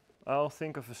 So I'll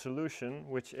think of a solution,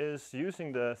 which is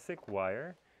using the thick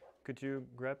wire. Could you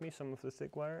grab me some of the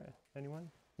thick wire, anyone?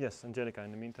 Yes, Angelica,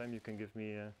 in the meantime you can give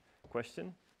me a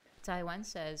question. Taiwan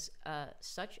says,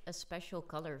 such a special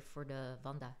color for the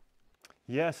Vanda.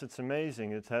 Yes, it's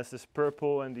amazing. It has this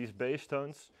purple and these beige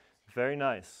tones. Very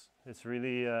nice. It's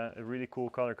really a really cool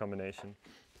color combination.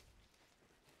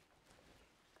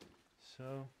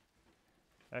 So,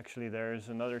 actually there's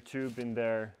another tube in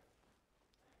there.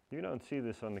 You don't see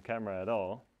this on the camera at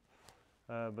all,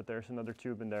 but there's another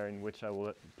tube in there in which I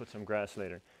will put some grass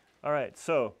later. All right,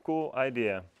 so cool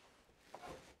idea.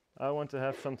 I want to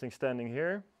have something standing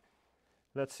here.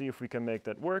 Let's see if we can make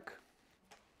that work.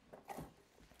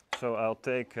 So I'll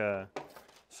take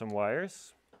some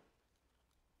wires.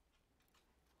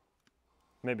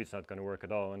 Maybe it's not going to work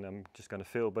at all and I'm just going to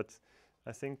fill, but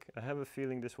I think I have a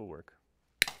feeling this will work.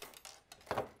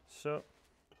 So,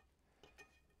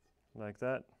 like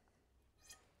that.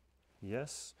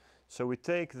 Yes. So we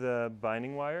take the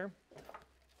binding wire.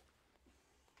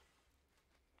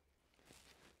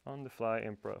 On the fly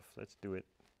improv, let's do it.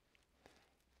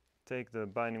 Take the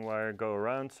binding wire, go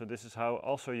around. So this is how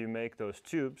also you make those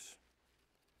tubes.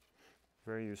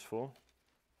 Very useful.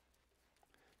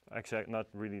 Actually, not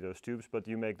really those tubes, but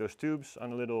you make those tubes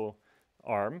on a little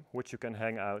arm, which you can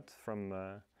hang out from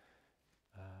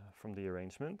the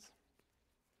arrangement.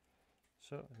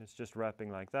 So it's just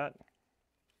wrapping like that.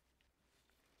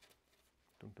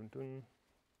 Dun, dun, dun.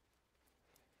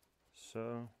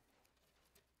 So.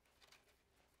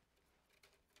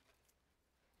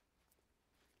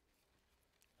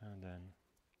 And then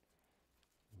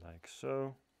like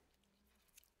so.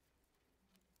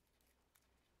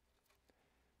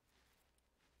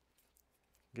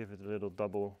 Give it a little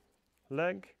double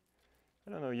leg.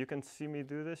 I don't know, you can see me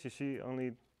do this. You see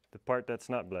only the part that's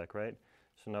not black, right?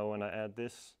 So now when I add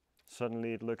this,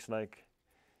 suddenly it looks like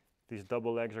these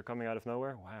double legs are coming out of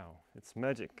nowhere. Wow, it's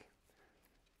magic.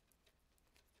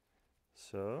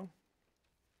 So.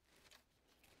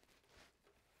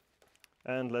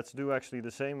 And let's do actually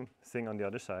the same thing on the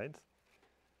other side.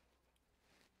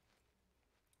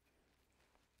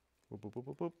 Boop, boop, boop,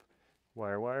 boop, boop.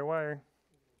 Wire, wire, wire.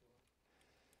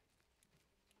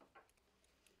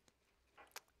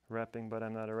 Wrapping, but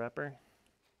I'm not a rapper.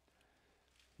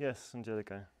 Yes,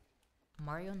 Angelica.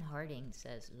 Marion Harding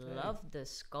says, love the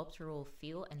sculptural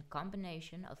feel and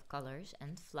combination of colors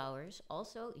and flowers.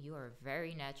 Also, you are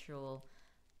very natural.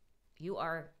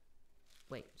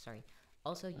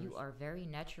 Also, you are very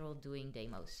natural doing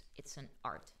demos. It's an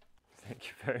art. Thank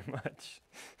you very much.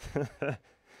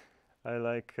 I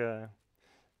like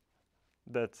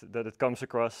that it comes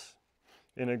across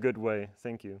in a good way.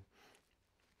 Thank you.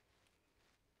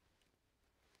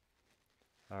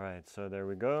 All right, so there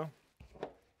we go.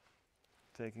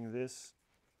 Taking this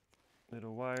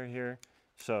little wire here.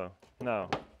 So now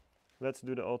let's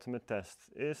do the ultimate test.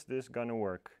 Is this gonna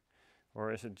work?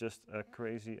 Or is it just a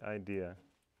crazy idea?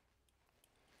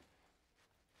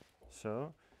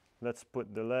 So let's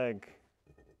put the leg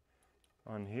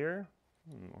on here,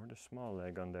 or the small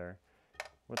leg on there.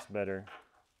 What's better?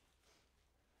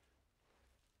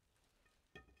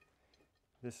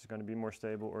 This is going to be more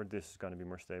stable, or this is going to be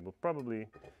more stable. Probably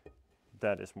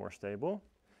that is more stable.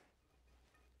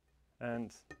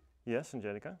 And yes,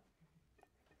 Angelica?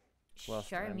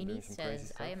 Whilst I'm doing Charmini some crazy says,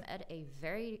 stuff. I am at a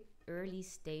very early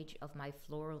stage of my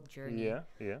floral journey. Yeah,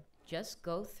 yeah. Just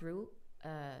gone through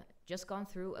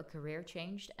a career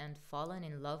change and fallen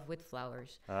in love with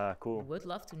flowers. Ah, cool. Would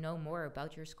love to know more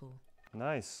about your school.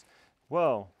 Nice.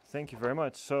 Well, thank you very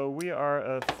much. So we are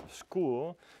a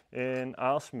school in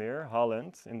Aalsmeer,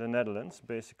 Holland, in the Netherlands,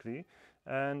 basically.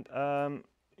 And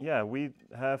yeah, we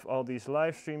have all these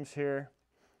live streams here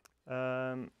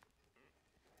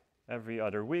every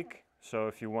other week. So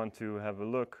if you want to have a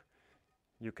look,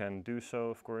 you can do so,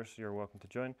 of course. You're welcome to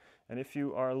join. And if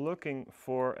you are looking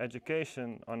for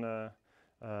education on a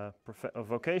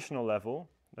vocational level,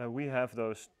 we have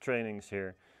those trainings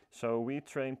here. So we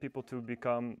train people to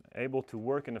become able to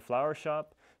work in a flower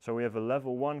shop. So we have a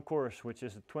level 1 course, which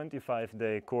is a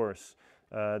 25-day course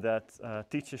that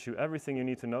teaches you everything you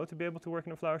need to know to be able to work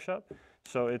in a flower shop.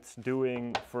 So it's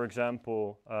doing, for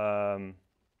example,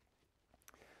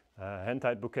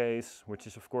 hand-tied bouquets, which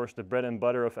is of course the bread and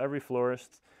butter of every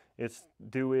florist. It's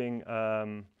doing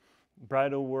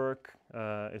bridal work,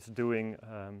 it's doing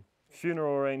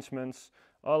funeral arrangements,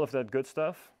 all of that good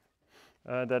stuff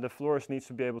that a florist needs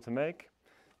to be able to make.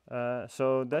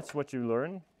 So that's what you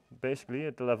learn basically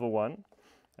at the level 1.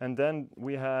 And then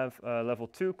we have a level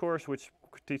 2 course which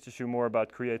teaches you more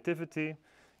about creativity.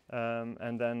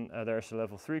 And then there's a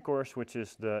level 3 course which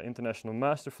is the International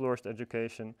Master Florist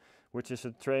Education, which is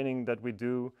a training that we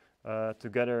do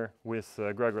together with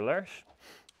Gregor Lersch.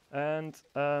 And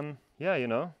yeah, you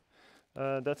know,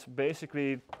 that's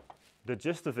basically the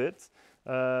gist of it.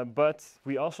 But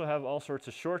we also have all sorts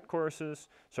of short courses.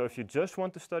 So if you just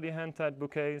want to study hand-tied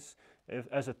bouquets,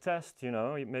 as a test, you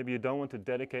know, maybe you don't want to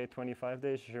dedicate 25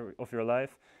 days of your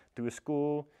life to a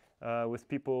school with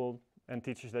people and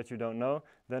teachers that you don't know,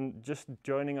 then just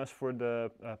joining us for the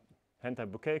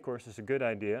hand-tied bouquet course is a good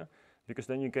idea, because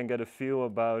then you can get a feel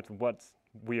about what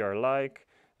we are like,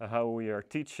 how we are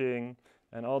teaching,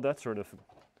 and all that sort of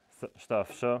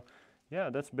stuff. So yeah,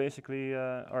 that's basically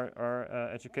our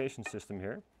education system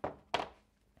here.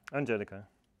 Angelica.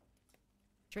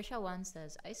 Trisha One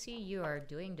says, I see you are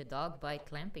doing the dog bite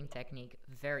clamping technique.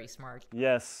 Very smart.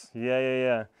 Yes,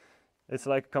 yeah. It's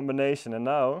like a combination. And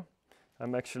now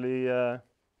I'm actually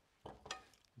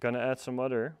gonna add some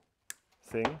other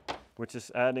thing, which is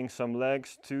adding some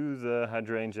legs to the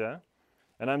hydrangea.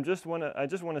 And I just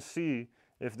wanna see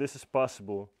if this is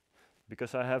possible,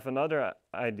 because I have another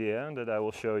idea that I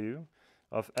will show you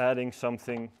of adding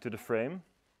something to the frame.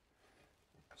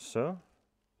 So,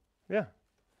 yeah,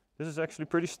 this is actually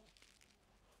pretty,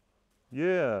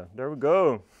 yeah, there we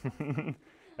go.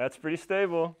 That's pretty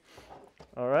stable.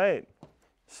 All right.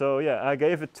 So yeah, I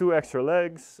gave it 2 extra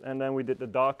legs, and then we did the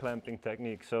dog clamping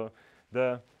technique. So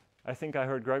I think I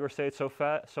heard Gregor say it so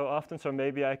often, so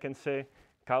maybe I can say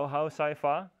Kauhau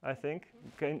Saifa, I think.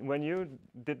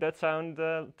 Did that sound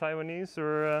Taiwanese,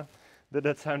 or did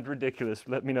that sound ridiculous?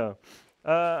 Let me know.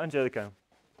 Angelica.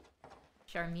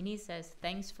 Charmini says,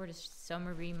 thanks for the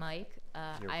summary, Mike.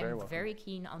 I'm very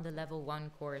keen on the level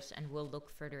 1 course and will look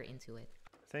further into it.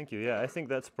 Thank you. Yeah, I think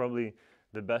that's probably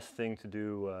the best thing to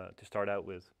do to start out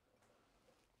with.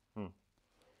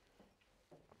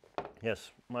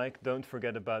 Yes, Mike, don't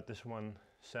forget about this one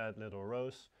sad little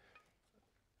rose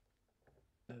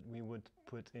that we would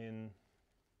put in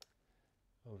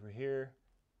over here.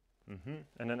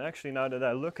 And then actually, now that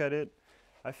I look at it,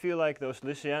 I feel like those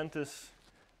Lysianthus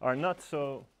are not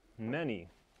so many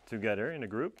together in a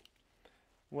group.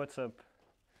 What's up?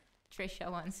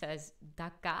 Trisha One says,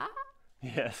 Daka?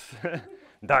 Yes,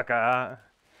 Daka.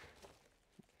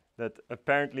 That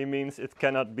apparently means it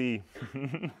cannot be,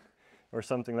 or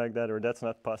something like that, or that's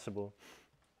not possible.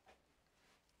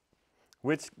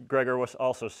 Which Gregor was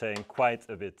also saying quite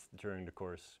a bit during the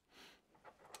course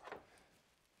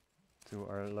to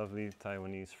our lovely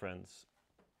Taiwanese friends.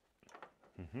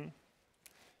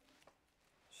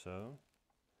 So,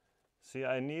 see,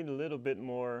 I need a little bit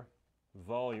more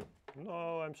volume.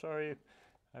 No, I'm sorry,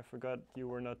 I forgot you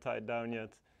were not tied down yet.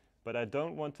 But I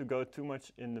don't want to go too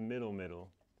much in the middle.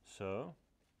 So,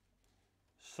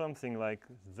 something like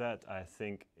that, I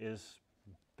think, is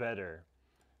better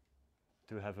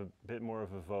to have a bit more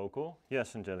of a vocal.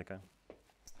 Yes, Angelica.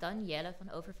 Stan Jelle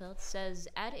van Overveld says,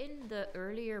 add in the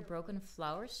earlier broken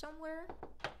flowers somewhere.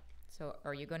 So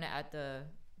are you going to add the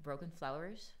broken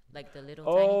flowers, like the little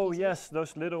tiny pieces? Yes,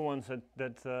 those little ones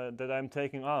that I'm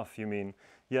taking off, you mean.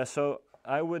 Yeah, so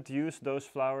I would use those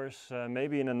flowers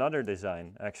maybe in another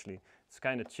design, actually. It's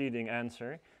kind of cheating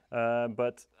answer,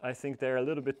 but I think they're a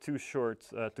little bit too short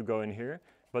to go in here.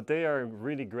 But they are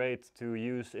really great to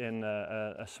use in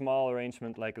a small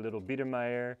arrangement like a little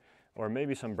Biedermeier or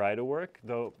maybe some bridal work,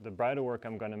 though the bridal work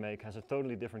I'm going to make has a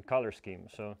totally different color scheme,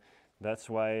 so that's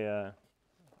why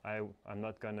I'm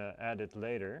not going to add it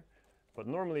later. But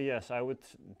normally, yes, I would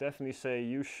definitely say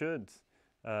you should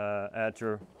add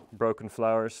your broken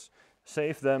flowers,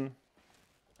 save them,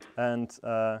 and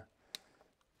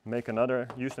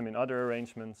use them in other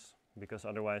arrangements, because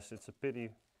otherwise it's a pity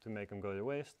to make them go to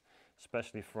waste,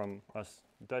 especially from us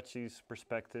Dutchies'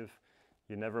 perspective.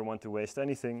 You never want to waste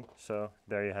anything, so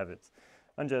there you have it.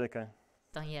 Angelica.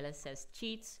 Daniela says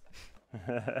cheats.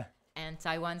 And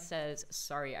Taiwan says,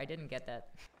 sorry, I didn't get that.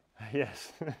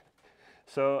 Yes.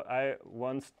 So I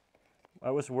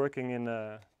was working in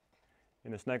a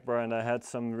snack bar, and I had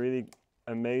some really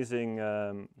amazing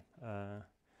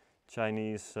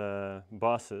Chinese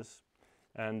bosses,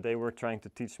 and they were trying to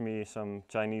teach me some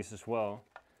Chinese as well.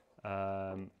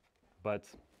 But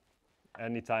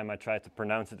anytime I try to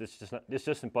pronounce it, it's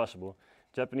just impossible.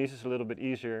 Japanese is a little bit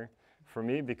easier for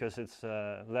me because it's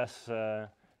less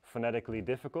phonetically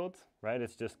difficult, right?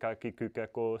 It's just kaki,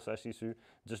 kukako, sashisu,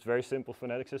 just very simple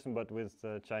phonetic system. But with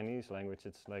Chinese language,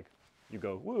 it's like you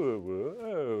go woo woo,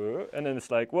 oh, and then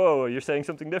it's like whoa, you're saying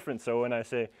something different. So when I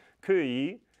say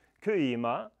kui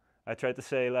ma, I try to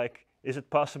say like, is it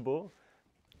possible?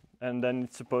 And then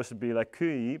it's supposed to be like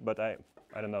kui, but I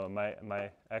don't know, my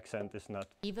accent is not.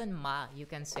 Even ma, you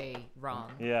can say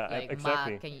wrong. Yeah, like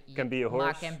exactly. Ma can be a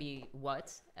horse. Ma can be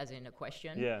what, as in a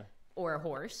question. Yeah. Or a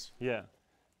horse. Yeah.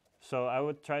 So I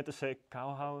would try to say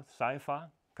kauhao saifa,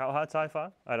 kauha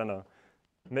saifa. I don't know.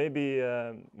 Maybe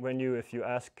if you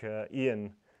ask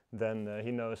Ian, then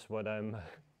he knows what I'm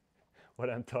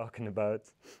talking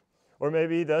about. Or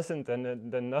maybe he doesn't,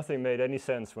 and then nothing made any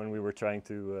sense when we were trying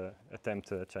to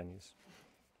attempt Chinese.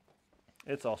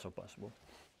 It's also possible.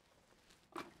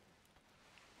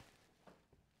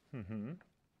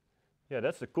 Yeah,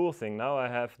 that's the cool thing. Now I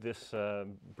have this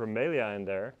bromelia in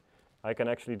there. I can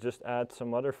actually just add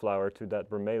some other flower to that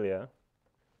bromelia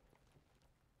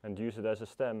and use it as a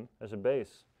stem, as a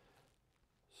base.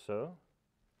 So,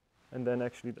 and then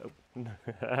actually,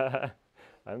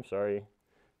 I'm sorry.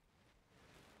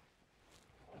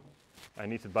 I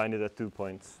need to bind it at 2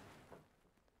 points,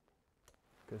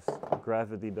 because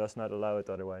gravity does not allow it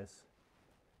otherwise.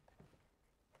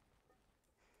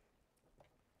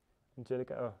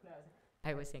 Angelica, oh.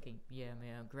 I was thinking, yeah,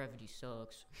 man, gravity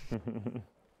sucks.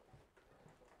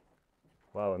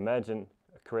 Wow, imagine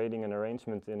creating an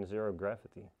arrangement in zero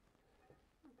gravity.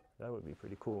 That would be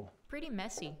pretty cool. Pretty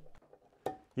messy.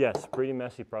 Yes, pretty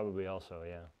messy probably also,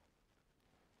 yeah.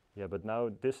 Yeah, but now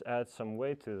this adds some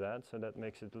weight to that, so that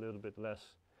makes it a little bit less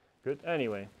good.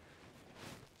 Anyway,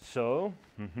 so,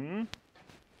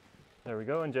 there we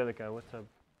go. Angelica, what's up?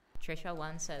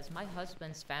 Trisha1 says, my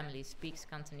husband's family speaks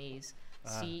Cantonese,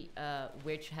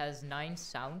 which has 9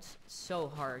 sounds, so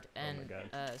hard, and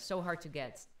so hard to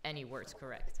get any words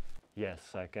correct.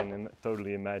 Yes, I can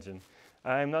totally imagine.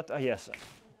 I'm not, yes,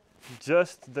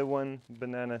 just the one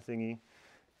banana thingy,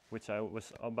 which I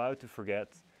was about to forget.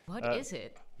 What is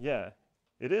it? Yeah,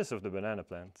 it is of the banana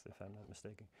plant, if I'm not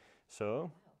mistaken.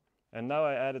 So, and now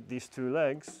I added these 2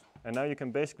 legs, and now you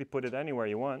can basically put it anywhere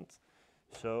you want.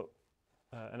 So,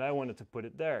 and I wanted to put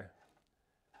it there.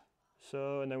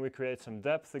 So, and then we create some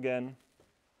depth again.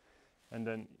 And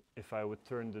then if I would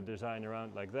turn the design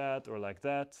around like that or like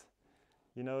that,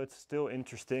 you know, it's still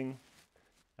interesting.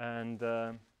 And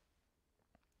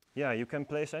yeah, you can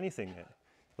place anything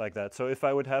like that. So if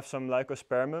I would have some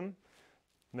Lycospermum,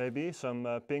 maybe some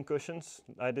pink cushions.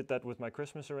 I did that with my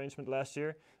Christmas arrangement last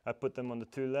year. I put them on the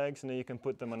 2 legs, and then you can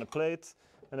put them on a plate,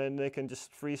 and then they can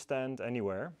just freestand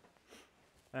anywhere.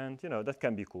 And you know, that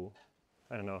can be cool.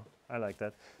 I don't know, I like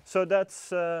that. So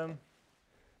that's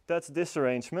this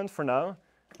arrangement for now.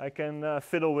 I can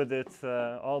fiddle with it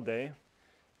all day.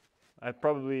 I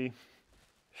probably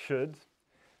should,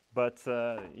 but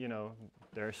you know,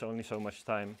 there's only so much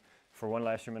time for one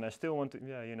live stream, and I still want to,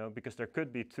 yeah, you know, because there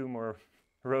could be 2 more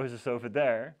roses over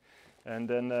there, and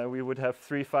then we would have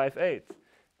 3, 5, 8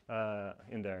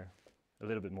 in there, a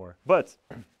little bit more. But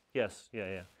yes,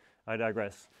 yeah, I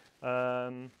digress.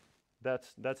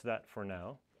 That's that for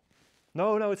now.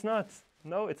 No, it's not.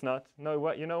 No, it's not. No,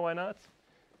 what? You know why not?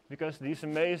 Because these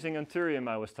amazing anthurium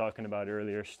I was talking about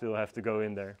earlier still have to go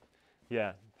in there.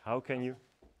 Yeah. How can you?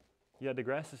 Yeah, the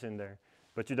grass is in there,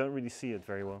 but you don't really see it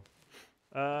very well.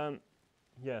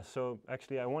 Yeah. So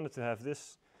actually, I wanted to have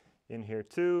this in here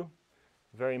too.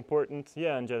 Very important.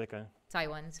 Yeah, Angelica.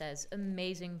 Taiwan says,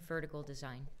 amazing vertical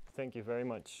design. Thank you very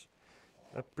much.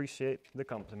 Appreciate the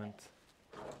compliment.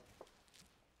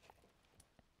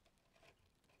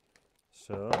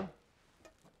 So,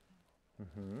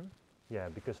 yeah,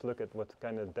 because look at what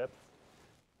kind of depth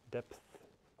depth,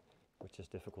 which is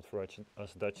difficult for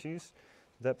us Dutchies,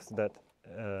 depth that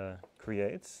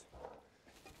creates.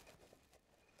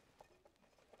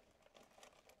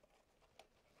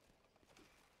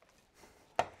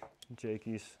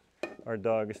 Jakey's, our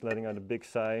dog, is letting out a big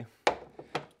sigh.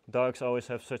 Dogs always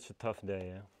have such a tough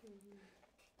day. Yeah?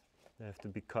 They have to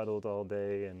be cuddled all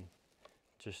day and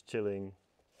just chilling,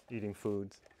 eating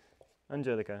food.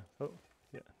 Angelica, oh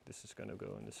yeah, this is gonna go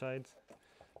on the side.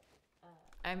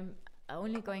 I'm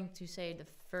only going to say the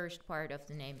first part of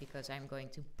the name because I'm going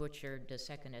to butcher the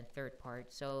second and third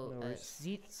part. So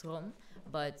Zitrom,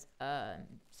 but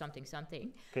something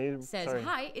says, sorry.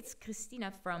 Hi, it's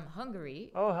Christina from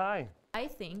Hungary. Oh, hi. I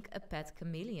think a pet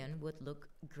chameleon would look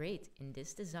great in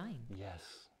this design.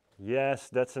 Yes. Yes,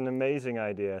 that's an amazing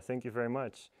idea. Thank you very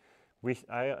much.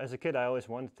 As a kid, I always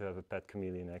wanted to have a pet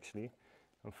chameleon, actually.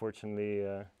 Unfortunately,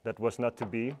 that was not to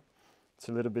be. It's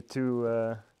a little bit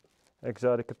too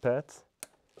exotic a pet,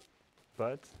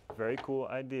 but very cool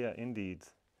idea indeed.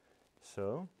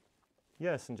 So,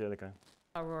 yes, Angelica.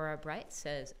 Aurora Bright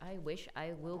says, I wish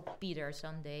I will be there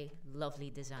someday. Lovely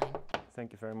design.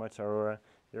 Thank you very much, Aurora.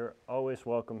 You're always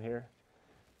welcome here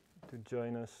to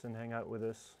join us and hang out with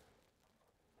us.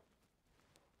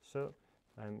 So,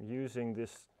 I'm using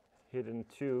this hidden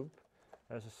tube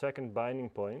as a second binding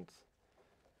point.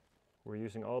 We're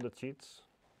using all the cheats.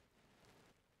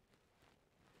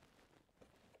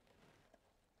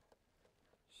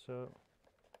 So,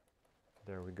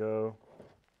 there we go.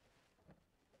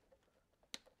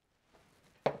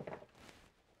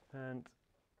 And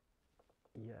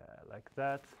yeah, like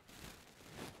that.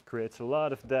 Creates a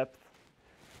lot of depth.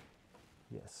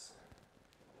 Yes.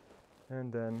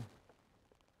 And then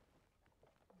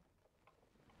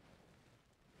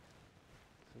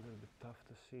it's a little bit tough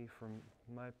to see from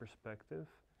my perspective,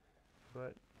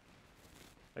 but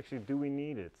actually, do we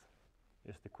need it,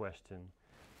 is the question.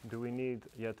 Do we need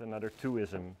yet another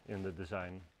twoism in the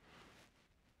design?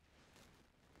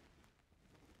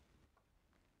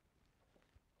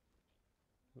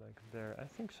 Like there, I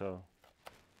think so.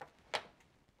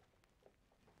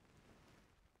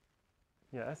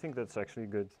 Yeah, I think that's actually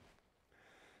good.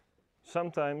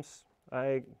 Sometimes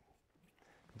I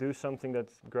do something that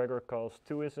Gregor calls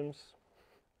twoisms,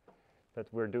 that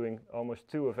we're doing almost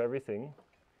two of everything.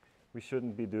 We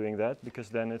shouldn't be doing that because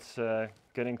then it's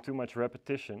getting too much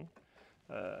repetition.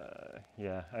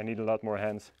 Yeah, I need a lot more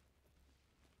hands.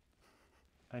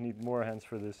 I need more hands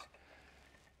for this.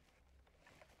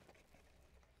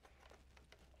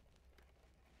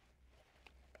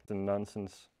 The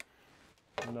nonsense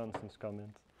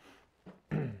comment.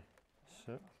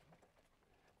 So,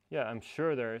 yeah, I'm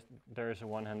sure there is a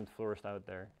one-handed florist out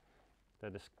there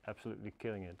that is absolutely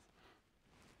killing it.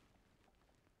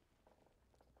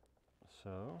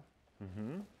 So,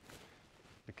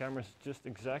 the camera's just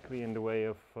exactly in the way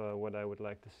of what I would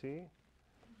like to see.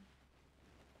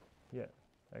 Yeah,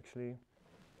 actually,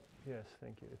 yes,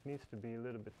 thank you. It needs to be a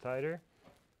little bit tighter.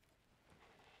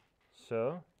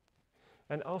 So,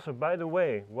 and also, by the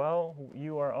way, while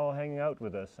you are all hanging out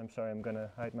with us, I'm sorry, I'm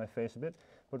gonna hide my face a bit,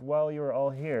 but while you're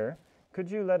all here, could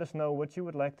you let us know what you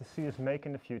would like to see us make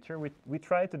in the future? We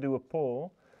tried to do a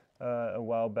poll a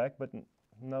while back, but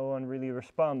no one really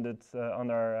responded on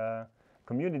our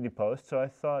community post, so I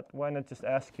thought, why not just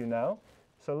ask you now?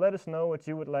 So let us know what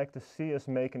you would like to see us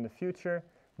make in the future.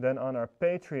 Then on our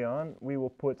Patreon, we will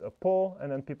put a poll, and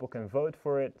then people can vote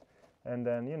for it, and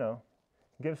then, you know,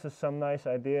 gives us some nice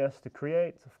ideas to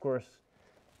create. Of course,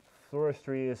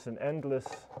 floristry is an endless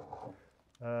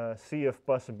sea of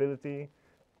possibility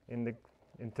in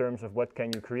terms of what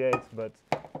can you create, but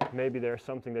maybe there's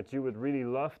something that you would really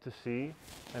love to see,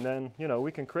 and then, you know,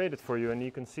 we can create it for you, and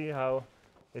you can see how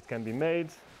it can be made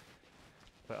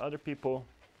by other people.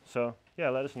 So yeah,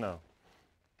 let us know.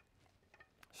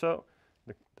 So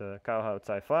the Kauhau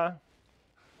Taifa.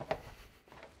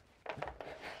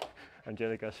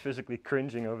 Angelica is physically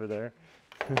cringing over there.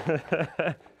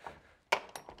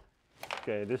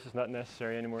 Okay, this is not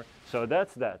necessary anymore. So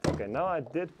that's that. Okay, now I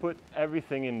did put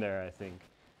everything in there, I think,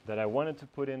 that I wanted to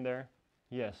put in there.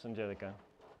 Yes, Angelica.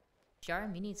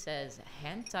 Charmini says,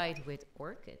 hand-tied with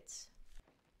orchids.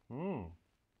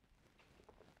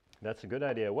 That's a good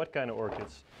idea. What kind of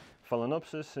orchids?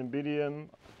 Phalaenopsis, Cymbidium,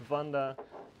 Vanda.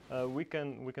 We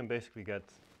can basically get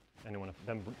any one of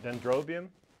them. Dendrobium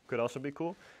could also be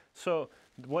cool. So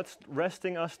what's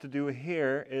resting us to do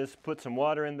here is put some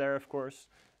water in there, of course,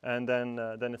 and then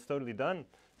it's totally done.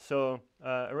 So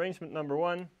arrangement number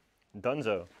 1,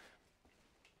 donezo.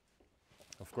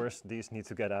 Of course, these need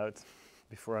to get out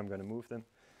before I'm going to move them.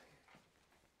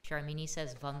 Charmini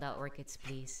says, Vanda orchids,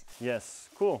 please. Yes,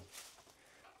 cool.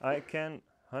 I can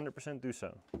 100% do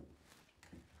so.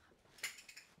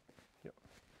 Yep.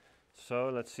 So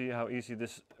let's see how easy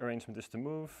this arrangement is to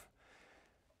move.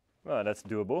 Well, that's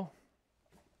doable.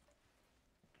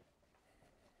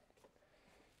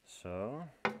 So,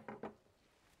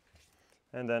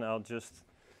 and then I'll just,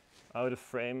 out of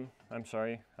frame, I'm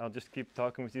sorry, I'll just keep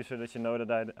talking with you so that you know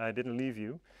that I didn't leave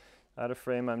you. Out of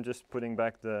frame, I'm just putting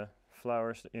back the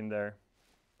flowers in there.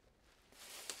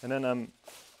 And then I'm,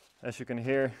 as you can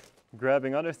hear,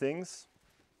 grabbing other things,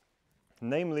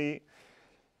 namely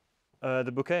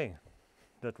the bouquet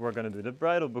that we're going to do, the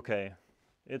bridal bouquet.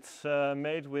 It's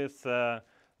made with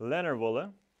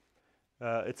Lennerwolle.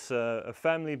 It's a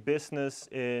family business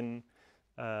in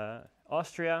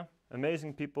Austria.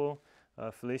 Amazing people.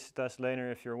 Felicitas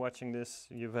Lehner, if you're watching this,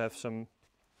 you have some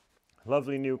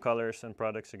lovely new colors and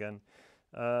products again.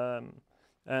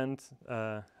 And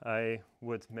I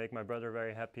would make my brother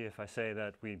very happy if I say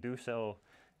that we do sell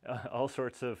all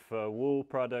sorts of wool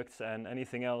products and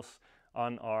anything else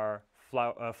on our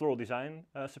floral design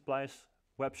supplies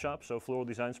web shop, so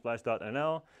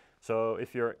floraldesignSupplies.nl. So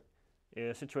if you're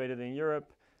situated in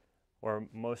Europe, or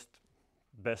most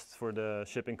best for the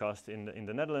shipping cost in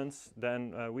the Netherlands,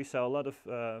 then we sell a lot of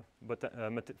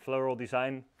floral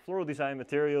design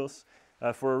materials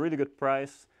for a really good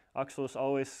price. Axel is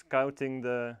always scouring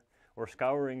the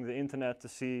internet to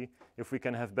see if we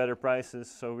can have better prices,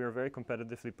 so we are very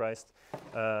competitively priced.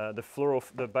 The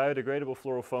biodegradable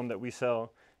floral foam that we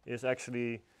sell is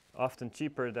actually often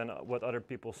cheaper than what other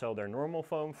people sell their normal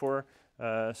foam for.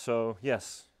 So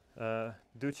yes,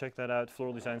 do check that out,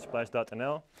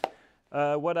 floraldesignSupplies.nl.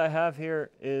 What I have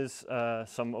here is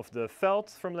some of the felt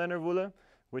from Lennerwolle,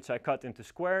 which I cut into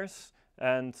squares,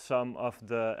 and some of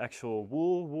the actual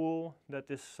wool that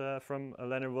is from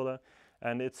Lennerwolle,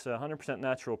 and it's a 100%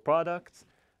 natural product.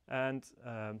 And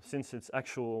since it's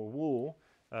actual wool,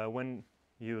 when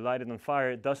you light it on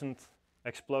fire, it doesn't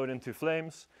explode into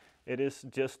flames. It is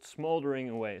just smoldering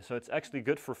away. So it's actually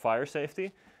good for fire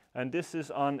safety. And this is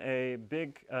on a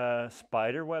big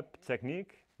spider web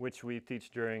technique, which we teach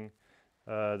during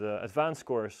the advanced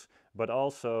course, but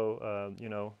also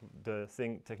the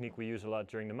technique we use a lot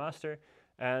during the master.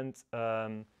 And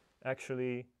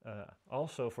actually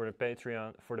also for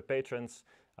the patrons,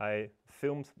 I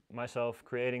filmed myself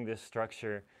creating this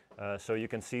structure so you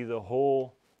can see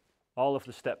all of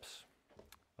the steps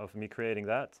of me creating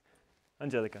that.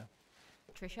 Angelica.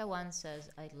 Trisha One says,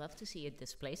 I'd love to see a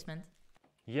displacement.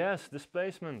 Yes,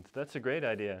 displacement. That's a great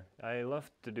idea. I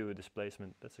love to do a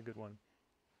displacement. That's a good one.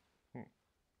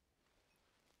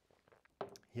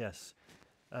 Yes.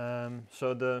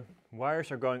 So the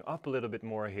wires are going up a little bit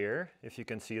more here, if you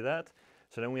can see that.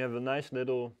 So then we have a nice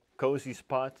little cozy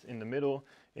spot in the middle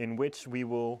in which we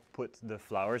will put the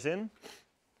flowers in.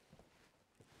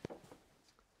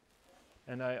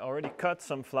 And I already cut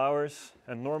some flowers,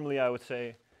 and normally I would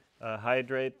say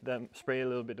hydrate them, spray a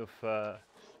little bit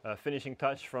of finishing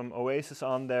touch from Oasis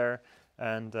on there,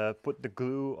 and put the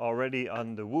glue already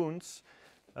on the wounds.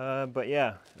 But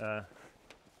yeah,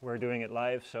 we're doing it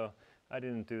live, so I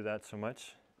didn't do that so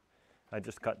much. I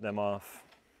just cut them off.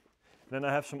 Then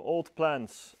I have some old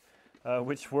plants,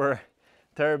 which were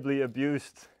terribly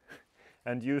abused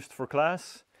and used for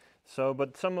class. So,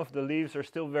 but some of the leaves are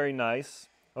still very nice,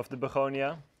 of the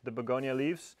begonia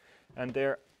leaves, and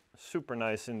they're super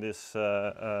nice in this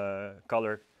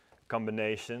color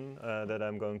combination that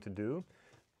I'm going to do.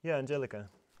 Yeah, Angelica.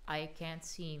 I can't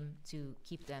seem to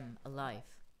keep them alive.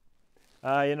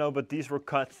 But these were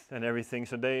cut and everything,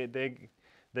 so they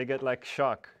get like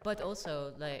shock. But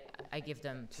also, like, I give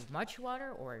them too much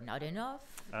water or not enough.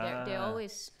 They're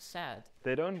always sad.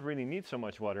 They don't really need so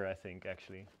much water, I think,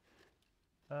 actually.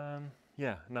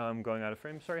 Yeah, now I'm going out of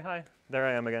frame. Sorry, hi. There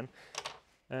I am again.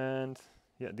 And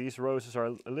yeah, these roses are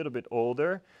a little bit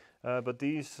older, but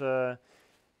these are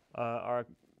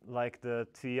like the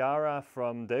tiara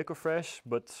from Decofresh,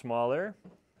 but smaller.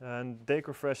 And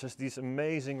Decofresh has these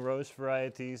amazing rose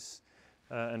varieties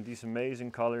and these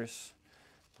amazing colors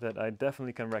that I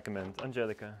definitely can recommend.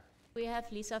 Angelica. We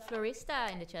have Lisa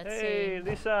Florista in the chat Hey, saying,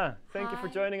 Lisa, thank you for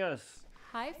joining us.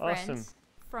 Hi, friends, Awesome.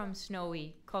 From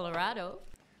snowy Colorado.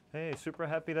 Hey, super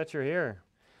happy that you're here.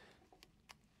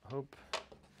 Hope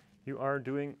you are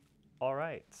doing all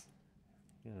right.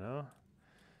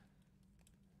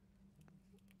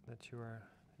 That you are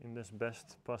in this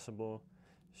best possible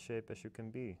shape as you can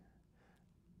be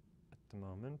at the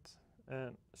moment.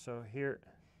 And so here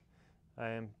I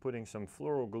am putting some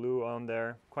floral glue on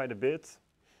there, quite a bit,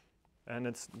 and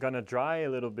it's gonna dry a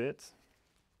little bit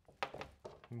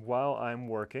while I'm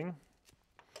working.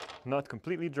 Not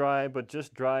completely dry, but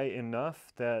just dry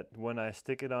enough that when I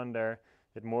stick it on there,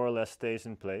 it more or less stays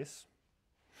in place.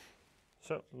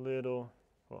 So little,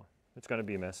 well, it's gonna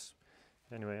be a mess.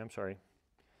 Anyway, I'm sorry.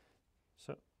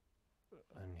 So,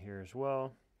 and here as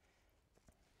well.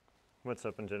 What's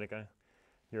up, Angelica?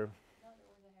 You're,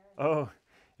 oh,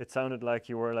 it sounded like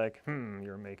you were like,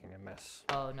 you're making a mess.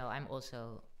 Oh no, I'm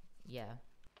also, yeah.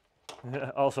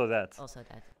 Also that. Also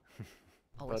that.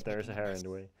 But there's a hair in the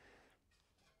way.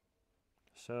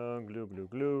 So glue, glue,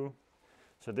 glue.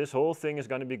 So this whole thing is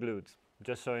going to be glued,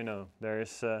 just so you know.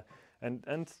 There's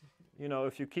and you know,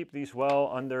 if you keep these well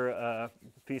under a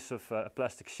piece of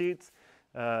plastic sheet,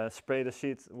 spray the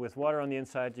sheet with water on the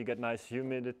inside, you get nice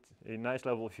humidity, a nice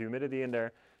level of humidity in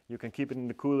there. You can keep it in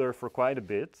the cooler for quite a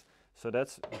bit, so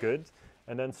that's good.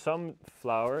 And then some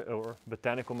flower or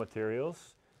botanical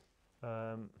materials,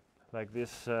 like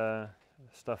this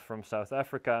stuff from South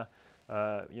Africa,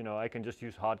 you know, I can just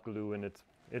use hot glue and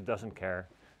it doesn't care.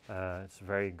 It's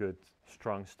very good,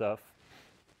 strong stuff.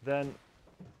 Then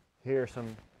here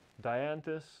some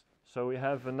dianthus. So we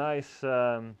have a nice,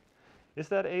 is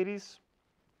that 80s?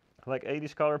 Like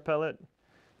 80s color palette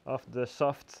of the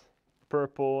soft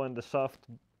purple and the soft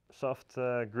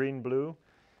green blue,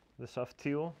 the soft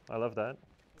teal. I love that.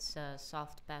 It's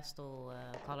soft pastel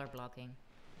color blocking,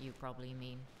 you probably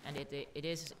mean, and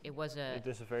it was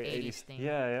a very 80s thing.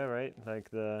 Yeah, right. Like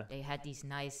they had these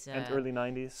nice and early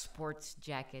 90s sports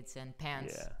jackets and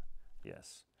pants. Yeah,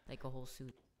 yes. Like a whole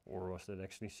suit. Or was that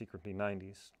actually secretly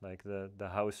 90s? Like the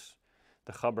house,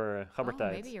 the gabber Oh,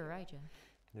 tijd. maybe you're right,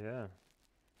 yeah. Yeah.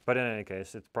 But in any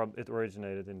case, it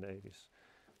originated in the 80s.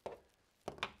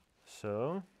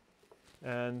 So,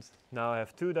 and now I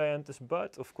have 2 dianthus,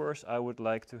 but of course I would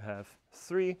like to have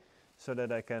 3 so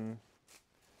that I can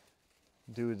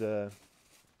do the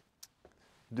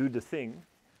thing.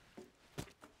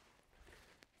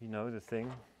 You know, the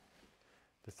thing,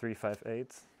 the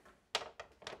 358.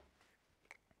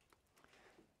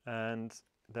 And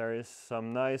there is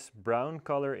some nice brown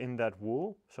color in that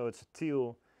wool, so it's a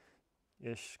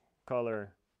teal-ish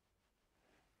color,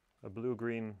 a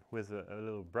blue-green with a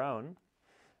little brown,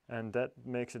 and that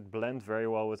makes it blend very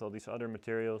well with all these other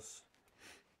materials.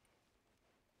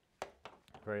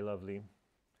 Very lovely.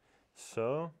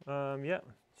 So, yeah,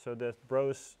 so that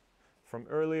rose from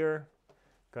earlier,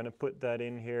 gonna put that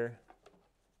in here,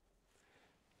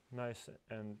 nice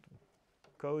and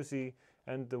cozy.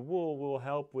 And the wool will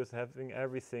help with having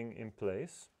everything in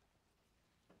place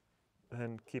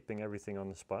and keeping everything on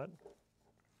the spot.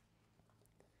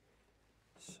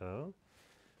 So,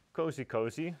 cozy,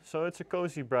 cozy. So it's a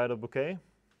cozy bridal bouquet.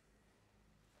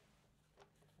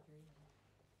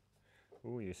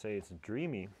 Ooh, you say it's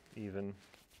dreamy even.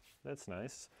 That's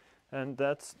nice. And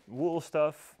that's wool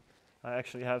stuff. I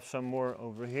actually have some more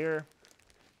over here.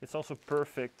 It's also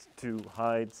perfect to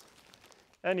hide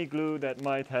any glue that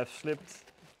might have slipped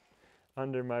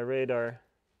under my radar.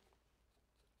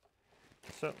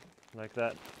 So, like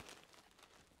that.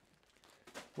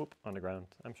 Whoop, on the ground,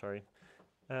 I'm sorry.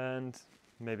 And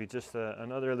maybe just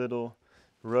another little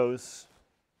rose,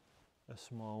 a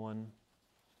small one.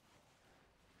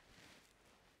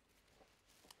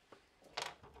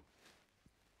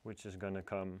 Which is gonna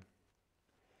come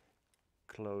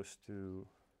close to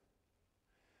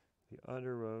the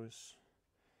other rose.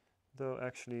 Though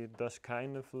actually it does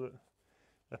kind of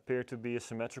appear to be a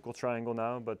symmetrical triangle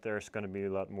now, but there's going to be a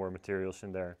lot more materials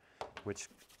in there, which,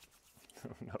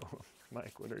 oh no,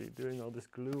 Mike, what are you doing all this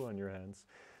glue on your hands?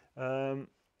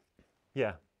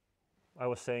 Yeah, I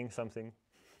was saying something.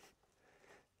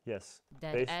 Yes.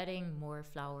 That adding more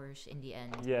flowers in the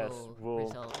end will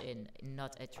result in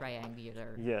not a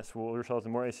triangular. Yes, will result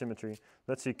in more asymmetry.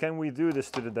 Let's see, can we do this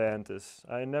to the dianthus?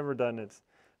 I never done it,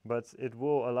 but it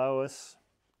will allow us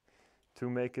to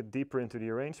make it deeper into the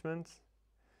arrangement.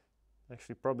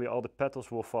 Actually, probably all the petals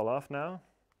will fall off now.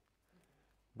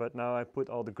 But now I put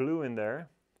all the glue in there,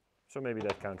 so maybe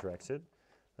that counteracts it.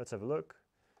 Let's have a look.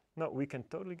 No, we can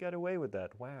totally get away with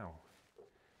that. Wow.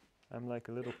 I'm like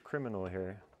a little criminal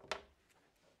here. It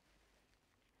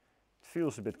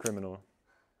feels a bit criminal.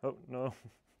 Oh, no.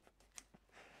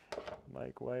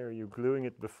 Mike, why are you gluing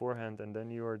it beforehand and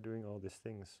then you are doing all these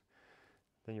things?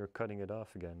 Then you're cutting it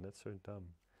off again. That's so dumb.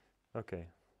 Okay,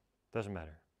 doesn't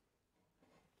matter.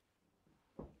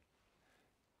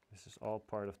 This is all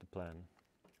part of the plan.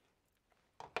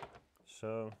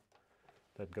 So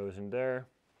that goes in there.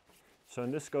 So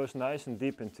and this goes nice and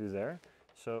deep into there.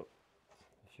 So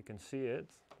if you can see it,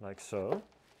 like so.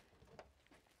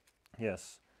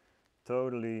 Yes,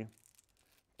 totally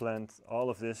planned all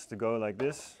of this to go like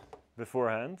this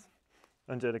beforehand.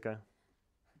 Angelica.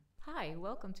 Hi,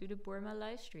 welcome to the Boerma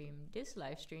Livestream. This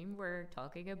livestream we're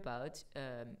talking about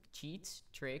cheats,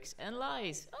 tricks, and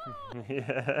lies. Ah!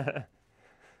 Yeah,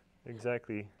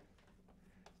 exactly.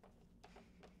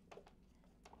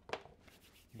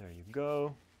 There you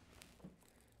go.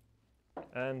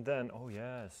 And then, oh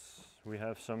yes, we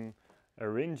have some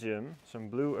Arrangium, some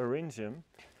blue Arrangium,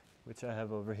 which I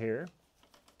have over here,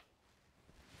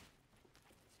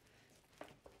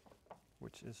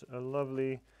 which is a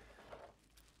lovely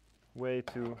way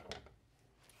to...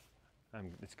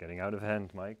 it's getting out of hand,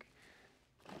 Mike.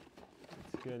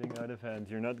 It's getting out of hand.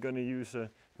 You're not going to use a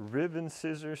ribbon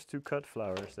scissors to cut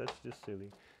flowers. That's just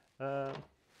silly.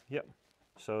 Yep.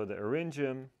 So the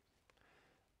Arranging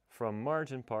from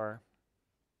Margin Par.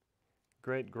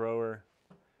 Great grower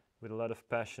with a lot of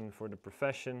passion for the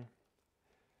profession.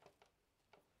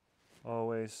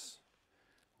 Always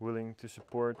willing to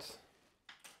support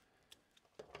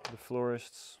the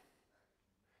florists.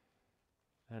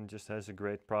 And just has a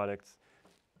great product.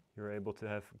 You're able to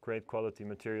have great quality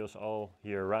materials all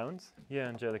year round. Yeah,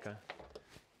 Angelica.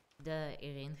 The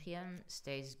Arranging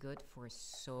stays good for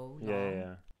so long.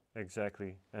 Yeah,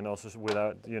 exactly. And also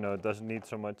without, it doesn't need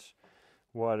so much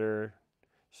water.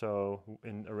 So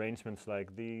in arrangements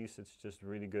like these, it's just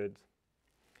really good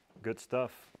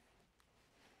stuff.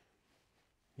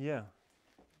 Yeah.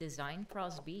 Design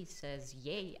Pros B says,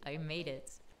 yay, I made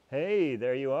it. Hey,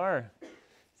 there you are.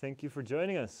 Thank you for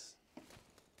joining us.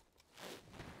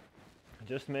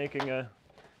 Just making a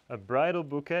bridal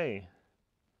bouquet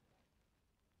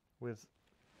with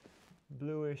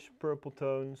bluish purple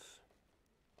tones.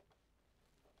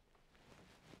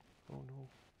 Oh no.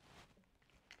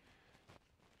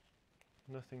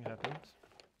 Nothing happened.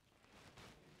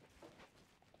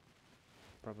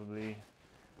 Probably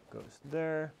goes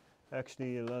there.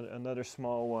 Actually, another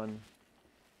small one.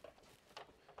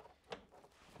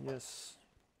 Yes.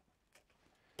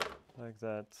 Like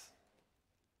that.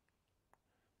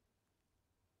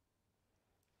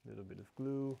 Little bit of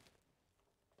glue.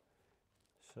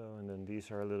 So, and then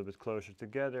these are a little bit closer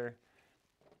together.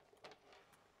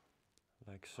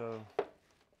 Like so.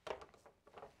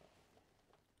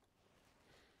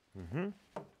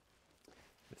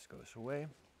 This goes away.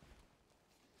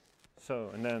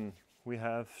 So, and then we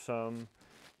have some,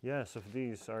 yes, of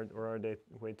these, or are they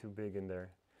way too big in there?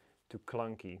 Too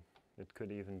clunky. It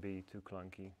could even be too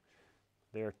clunky.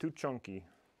 They are too chunky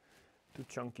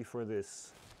for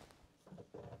this.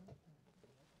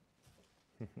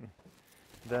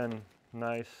 Then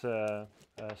nice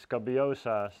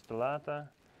Scabiosa stellata,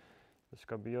 the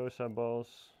Scabiosa balls.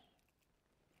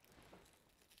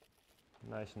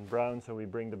 Nice and brown, so we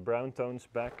bring the brown tones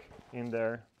back in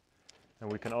there.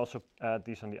 And we can also add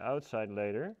these on the outside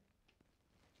later.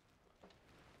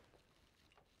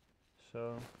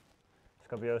 So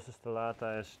Scabiosa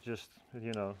stellata is just,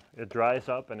 it dries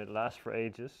up and it lasts for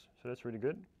ages, so that's really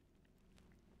good.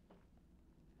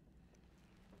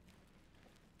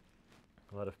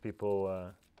 A lot of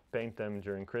people paint them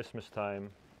during Christmas time,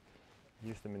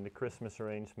 use them in the Christmas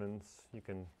arrangements. You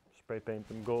can spray paint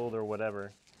them gold or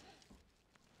whatever.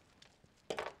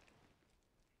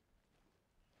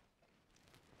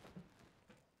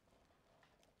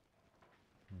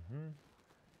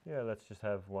 Yeah, let's just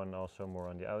have one also more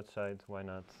on the outside, why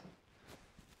not?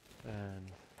 And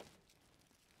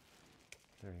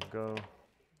there you go.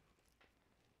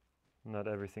 Not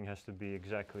everything has to be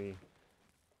exactly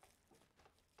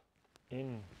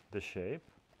in the shape.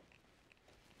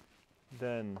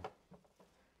 Then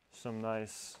some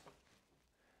nice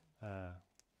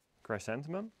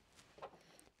chrysanthemum,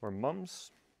 or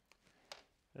mums,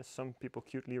 as some people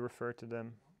cutely refer to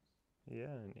them.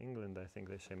 Yeah, in England I think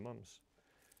they say mums.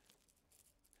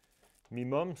 Me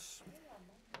mums.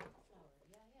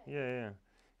 Yeah,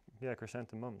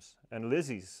 chrysanthemums. And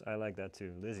Lizzies, I like that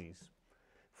too, Lizzies,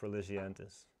 for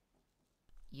Lysianthus.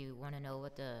 You want to know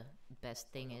what the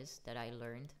best thing is that I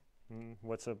learned?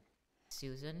 What's up?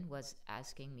 Susan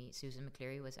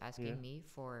McCleary was asking me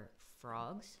for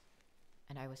frogs.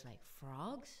 And I was like,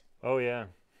 frogs? Oh yeah.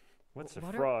 What's a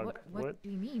frog? What do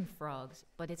you mean frogs?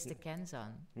 But it's the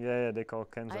Kenzan. Yeah, they call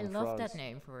Kenzan frogs. I love that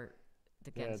name for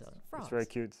the Kenzan. Frogs. It's very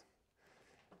cute.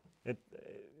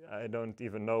 I don't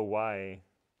even know why.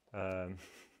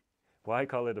 Why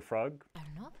call it a frog? I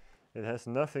don't know. It has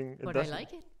nothing. But I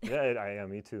like it. Yeah,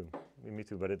 me too. Me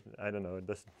too. But I don't know. It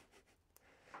doesn't.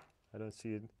 I don't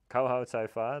see it.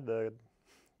 Kauhoutsaifa,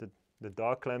 the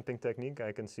dog clamping technique,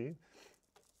 I can see.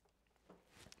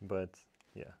 But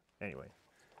yeah. Anyway,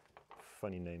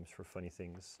 funny names for funny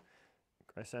things.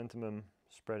 Chrysanthemum,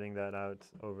 spreading that out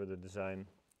over the design.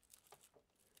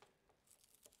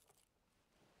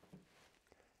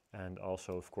 and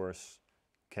also of course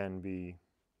can be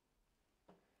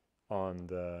on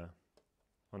the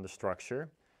structure.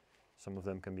 Some of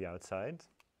them can be outside.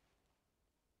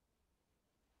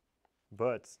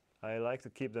 But I like to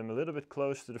keep them a little bit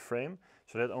close to the frame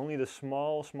so that only the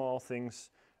small things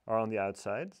are on the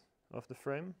outside of the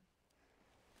frame.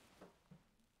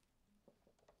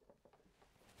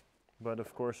 But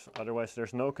of course, otherwise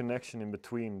there's no connection in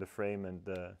between the frame and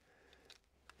the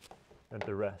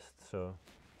rest. So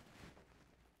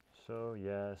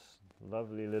yes,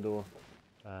 lovely little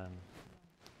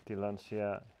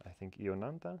Tillandsia, I think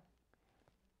Ionantha.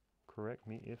 Correct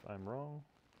me if I'm wrong.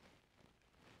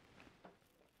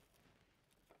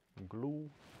 Glue,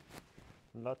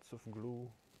 lots of glue.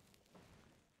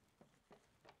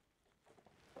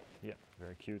 Yeah,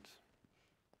 very cute.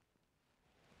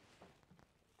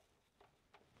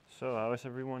 So how is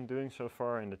everyone doing so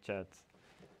far in the chat?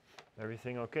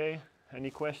 Everything okay? Any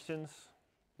questions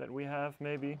that we have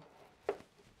maybe?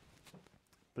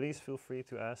 Please feel free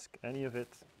to ask any of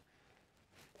it.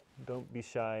 Don't be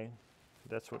shy.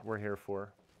 That's what we're here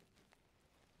for.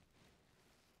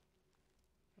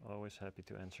 Always happy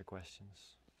to answer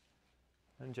questions.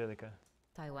 Angelica.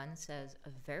 Taiwan says, a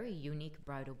very unique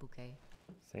bridal bouquet.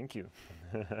 Thank you.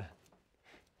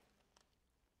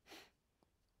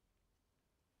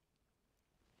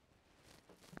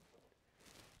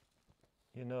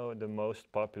 You know, the most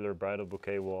popular bridal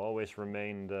bouquet will always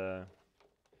remain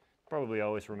probably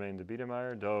always remain the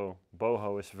Biedermeier, though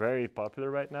boho is very popular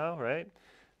right now, right?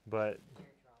 But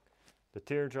the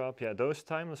teardrop, yeah, those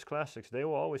timeless classics, they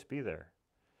will always be there.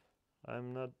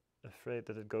 I'm not afraid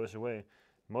that it goes away,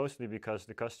 mostly because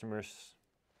the customers,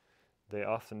 they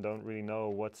often don't really know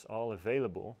what's all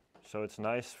available. So it's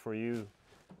nice for you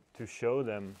to show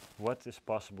them what is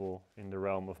possible in the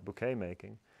realm of bouquet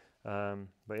making.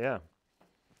 But yeah,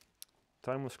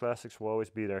 timeless classics will always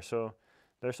be there. So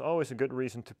there's always a good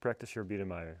reason to practice your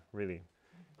Biedermeier, really.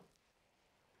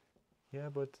 Yeah,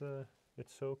 but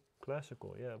it's so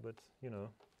classical. Yeah, but you know,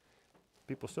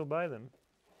 people still buy them.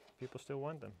 People still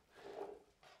want them.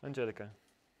 Angelica.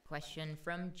 Question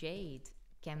from Jade.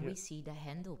 Can we see the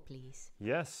handle, please?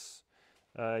 Yes.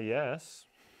 Yes.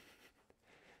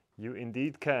 You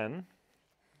indeed can.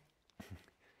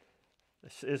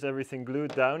 Is everything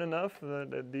glued down enough?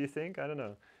 Do you think? I don't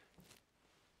know.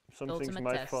 Some things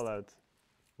might fall out.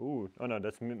 Ooh, oh no,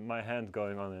 that's my hand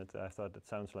going on it. I thought that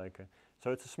sounds like a...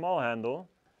 So it's a small handle,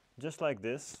 just like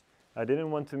this. I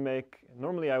didn't want to make...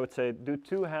 Normally I would say do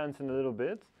two hands in a little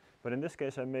bit, but in this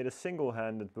case I made a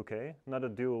single-handed bouquet, not a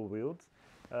dual-wield,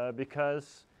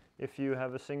 because if you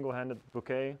have a single-handed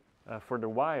bouquet for the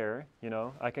wire, you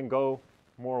know, I can go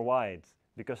more wide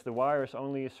because the wire is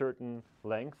only a certain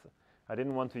length. I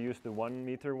didn't want to use the 1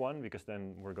 meter one because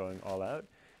then we're going all out.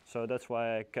 So that's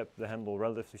why I kept the handle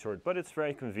relatively short, but it's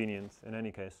very convenient in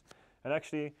any case. And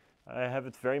actually, I have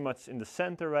it very much in the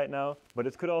center right now, but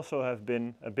it could also have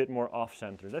been a bit more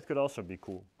off-center. That could also be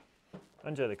cool.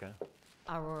 Angelica.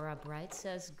 Aurora Bright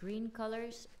says, green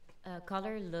color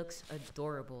looks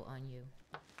adorable on you.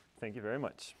 Thank you very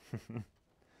much.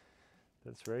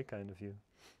 That's very kind of you.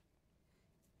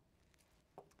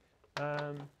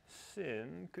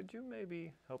 Sin, could you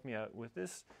maybe help me out with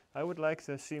this? I would like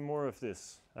to see more of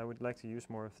this. I would like to use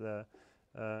more of the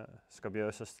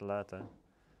Scabiosa stellata,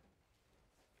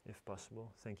 if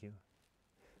possible. Thank you.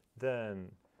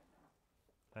 Then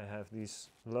I have these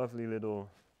lovely little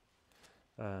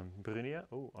Brunia.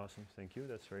 Oh, awesome. Thank you.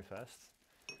 That's very fast.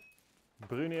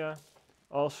 Brunia,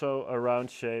 also a round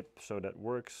shape, so that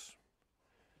works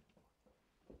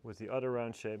with the other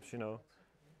round shapes, you know.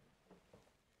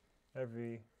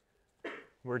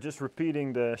 We're just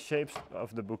repeating the shapes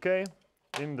of the bouquet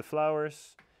in the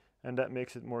flowers, and that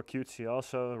makes it more cutesy.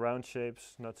 Also, round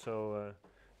shapes, not so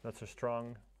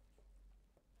strong.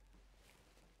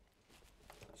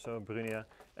 So Brunia.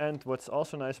 And what's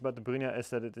also nice about the Brunia is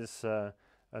that it is a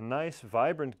nice,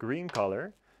 vibrant green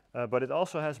color, but it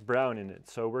also has brown in it.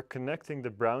 So we're connecting the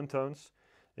brown tones.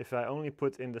 If I only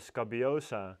put in the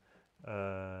Scabiosa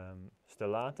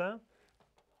stellata,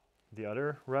 the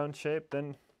other round shape,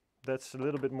 then that's a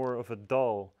little bit more of a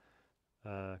dull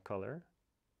color.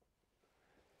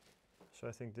 So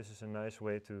I think this is a nice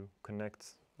way to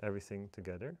connect everything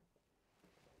together.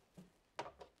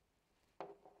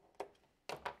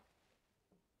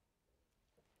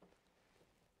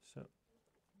 So,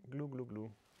 glue, glue,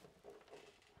 glue.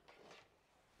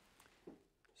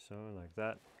 So, like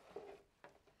that.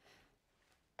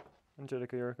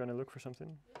 Angelica, you're going to look for something?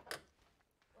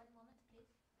 One moment, please.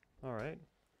 All right.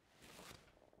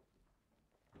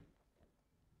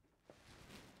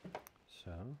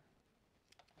 So,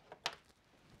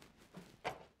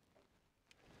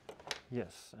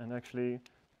 Yes, and actually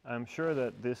I'm sure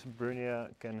that this Brunia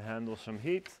can handle some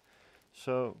heat.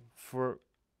 So for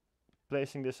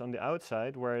placing this on the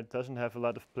outside where it doesn't have a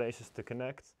lot of places to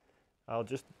connect, I'll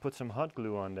just put some hot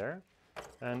glue on there,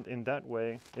 and in that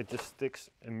way it just sticks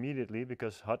immediately,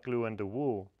 because hot glue and the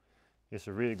wool is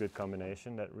a really good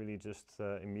combination that really just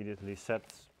immediately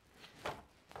sets.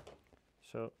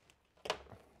 So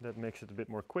that makes it a bit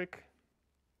more quick.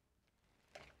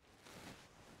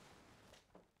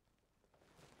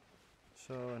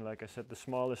 So, and like I said, the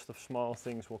smallest of small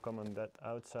things will come on that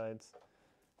outside.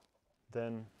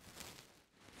 Then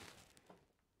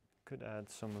could add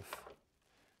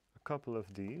a couple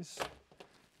of these.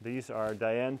 These are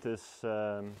Dianthus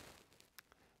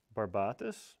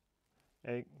barbatus,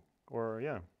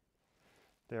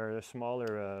 they're a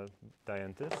smaller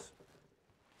Dianthus.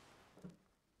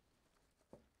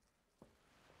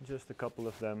 Just a couple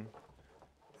of them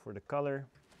for the color.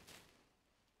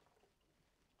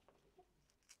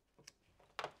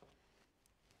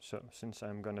 So since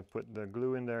I'm going to put the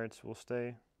glue in there, it will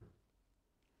stay.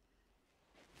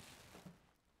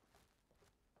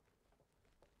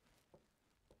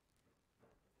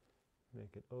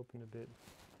 Make it open a bit.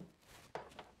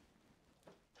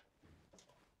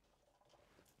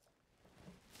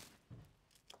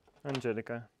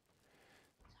 Angelica,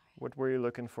 what were you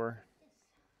looking for?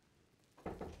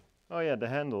 This. Oh yeah, the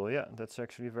handle. Yeah, that's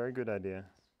actually a very good idea.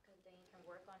 Because then you can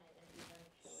work on it and even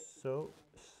show it. So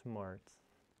smart.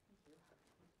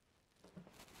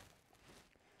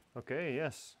 Okay,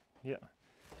 yes. Yeah.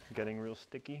 Getting real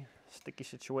sticky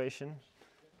situation.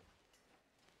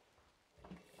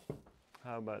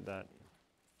 How about that?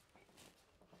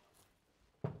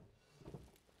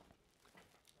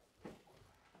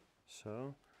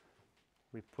 So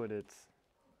we put it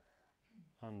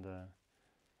on the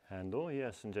handle.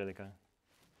 Yes, Angelica.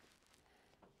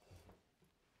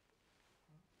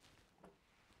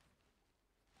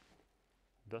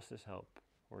 Does this help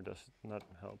or does it not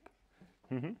help?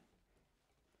 Mm-hmm.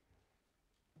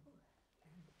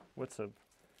 What's up?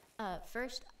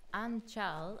 First,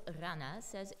 Anchal Rana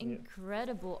says,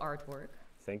 incredible artwork.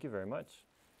 Thank you very much.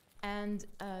 And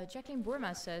Jacqueline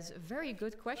Boerma says, very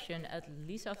good question at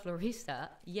Lisa Florista.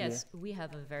 Yes, we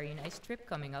have a very nice trip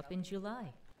coming up in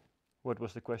July. What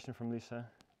was the question from Lisa?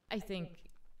 I think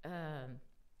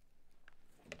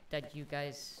that you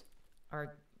guys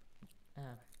are,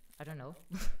 I don't know.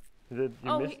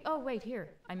 Wait,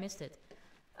 here, I missed it.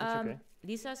 Okay.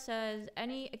 Lisa says,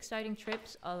 any exciting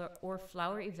trips or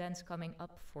flower events coming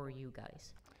up for you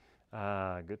guys?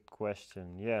 Good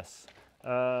question. Yes.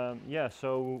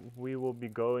 So we will be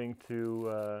going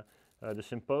to the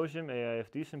symposium,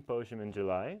 AIFD symposium in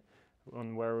July,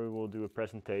 on where we will do a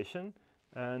presentation.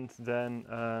 And then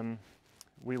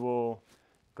we will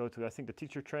go to, I think, the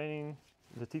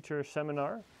teacher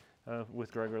seminar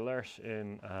with Gregor Lersch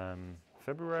in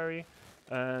February.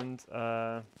 And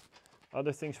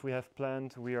other things we have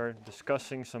planned, we are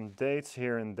discussing some dates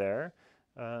here and there.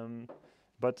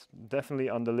 But definitely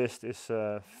on the list is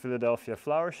Philadelphia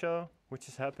Flower Show, which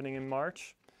is happening in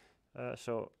March.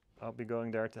 So I'll be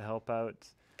going there to help out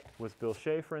with Bill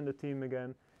Schaefer and the team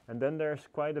again. And then there's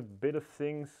quite a bit of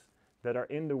things that are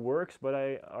in the works, but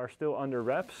are still under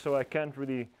wraps, so I can't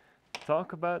really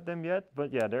talk about them yet.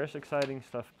 But yeah, there's exciting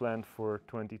stuff planned for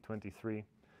 2023,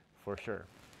 for sure.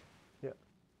 Yeah.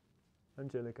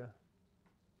 Angelica.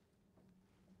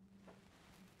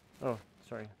 Oh,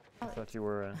 sorry. I thought you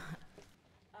were...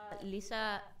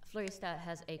 Lisa Florista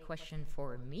has a question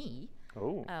for me.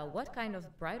 Oh. What kind of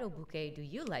bridal bouquet do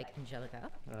you like,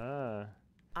 Angelica?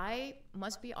 I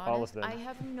must be honest, all of them. I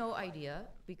have no idea,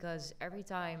 because every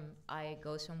time I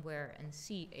go somewhere and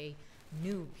see a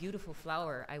new beautiful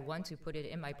flower, I want to put it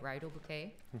in my bridal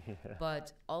bouquet. Yeah.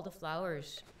 But all the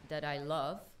flowers that I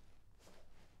love,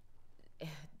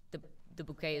 the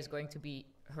bouquet is going to be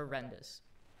horrendous.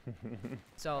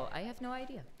 So I have no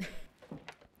idea.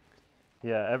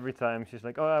 Yeah, every time she's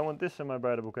like, oh, I want this in my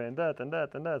bridal bouquet, and that, and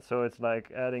that, and that. So it's like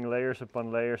adding layers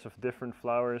upon layers of different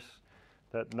flowers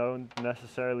that don't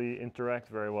necessarily interact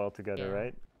very well together,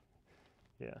 right?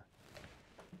 Yeah.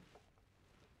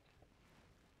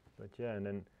 But yeah, and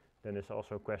then it's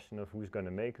also a question of who's going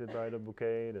to make the bridal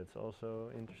bouquet. That's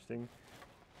also interesting.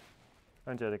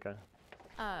 Angelica.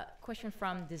 Question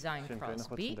from Design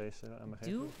Crosby.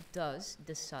 Does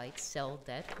the site sell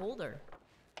that holder?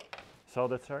 Sell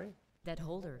that, sorry? That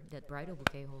holder, that bridal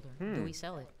bouquet holder. Do we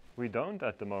sell it? We don't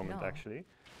at the moment, actually.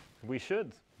 We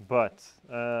should, but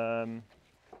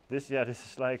this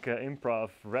is like improv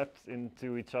wrapped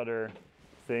into each other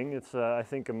thing. It's I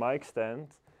think a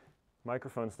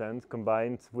microphone stand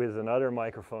combined with another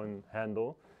microphone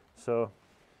handle. So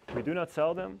We do not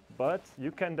sell them, but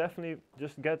you can definitely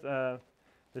just get,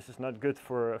 this is not good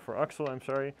for Axel, I'm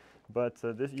sorry, but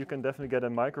you can definitely get a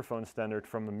microphone standard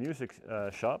from a music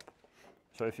shop.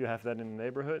 So if you have that in the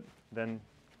neighborhood, then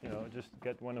just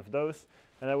get one of those,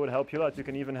 and that would help you a lot. You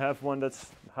can even have one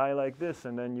that's high like this,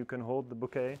 and then you can hold the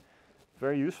bouquet.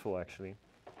 Very useful, actually.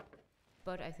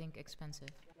 But I think expensive.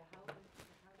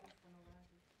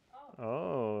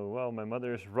 Oh, well, my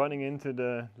mother is running into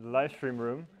the live stream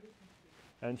room,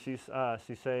 and she's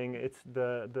saying it's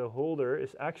the holder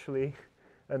is actually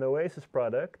an Oasis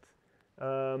product,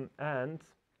 and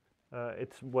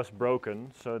it was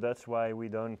broken, so that's why we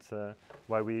don't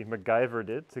why we MacGyvered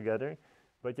it together.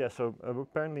 But yeah, so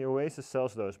apparently Oasis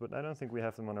sells those, but I don't think we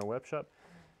have them on our web shop.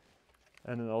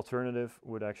 And an alternative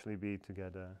would actually be to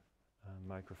get a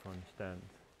microphone stand.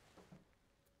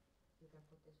 You can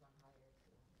put this one higher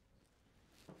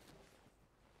too.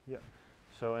 Yeah.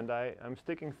 So, and I'm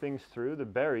sticking things through the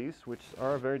berries, which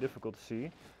are very difficult to see,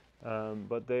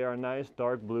 but they are nice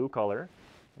dark blue color.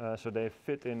 So they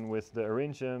fit in with the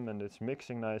Arranging, and it's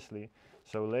mixing nicely.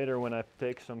 So later when I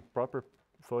take some proper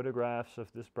photographs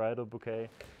of this bridal bouquet,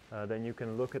 then you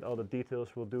can look at all the details.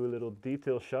 We'll do a little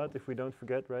detail shot if we don't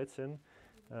forget, right, Sin?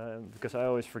 Because I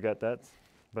always forget that,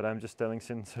 but I'm just telling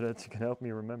Sin so that you can help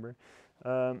me remember.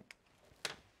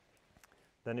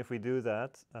 Then if we do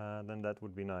that, then that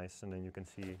would be nice, and then you can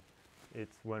see it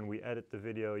when we edit the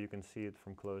video, you can see it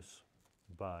from close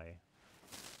by.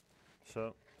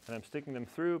 So, and I'm sticking them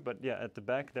through, but yeah, at the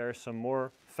back there's some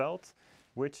more felt,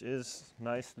 which is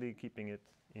nicely keeping it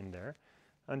in there.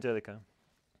 Angelica.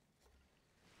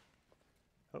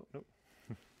 Oh, no.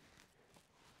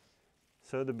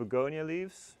 So the begonia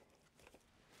leaves,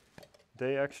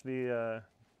 they actually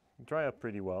dry up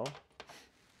pretty well.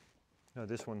 Now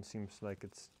this one seems like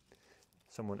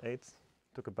someone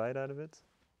took a bite out of it.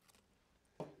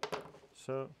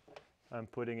 So I'm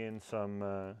putting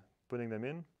them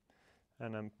in,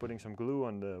 and I'm putting some glue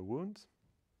on the wound,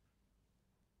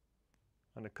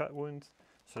 on the cut wound,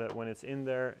 so that when it's in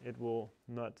there, it will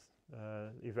not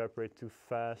evaporate too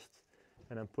fast.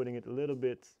 And I'm putting it a little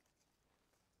bit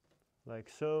like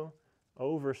so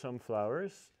over some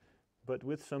flowers, but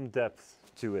with some depth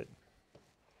to it.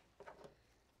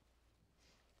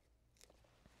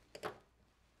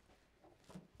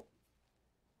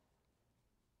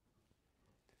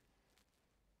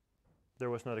 There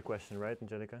was not a question, right,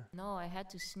 Angelica? No, I had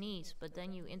to sneeze, but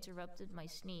then you interrupted my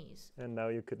sneeze. And now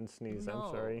you couldn't sneeze, No,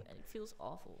 I'm sorry. and it feels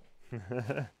awful.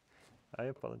 I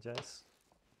apologize.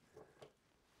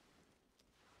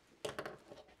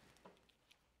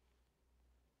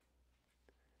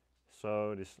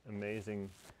 So this amazing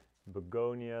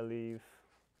begonia leaf,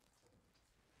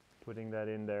 putting that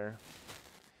in there.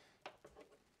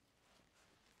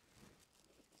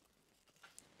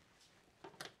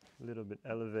 A little bit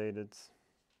elevated.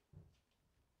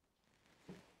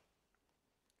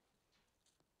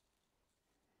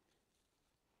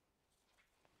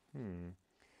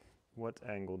 What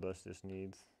angle does this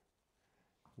need?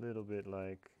 A little bit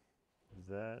like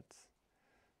that.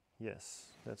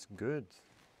 Yes, that's good.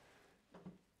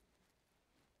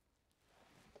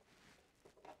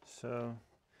 So,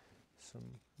 some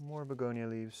more begonia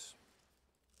leaves.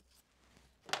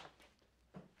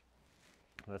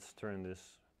 Let's turn this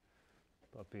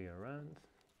puppy around.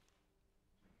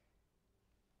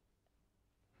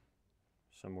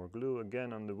 Some more glue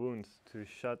again on the wound to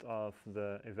shut off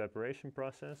the evaporation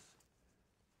process.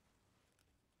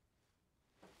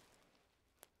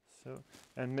 So,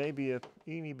 and maybe a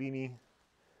eeny beeny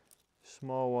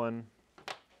small one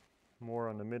more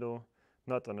on the middle,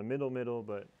 not on the middle,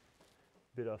 but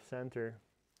a bit off center.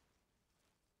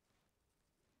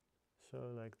 So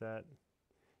like that,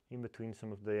 in between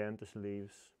some of the dianthus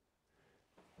leaves.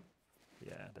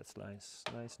 Yeah, that's nice,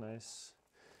 nice.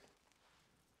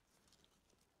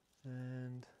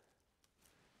 And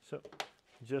so,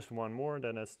 just one more,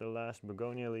 then that's the last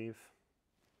begonia leaf.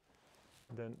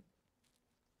 Then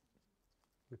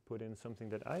we put in something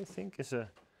that I think is a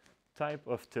type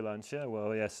of tillandsia.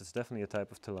 Well, yes, it's definitely a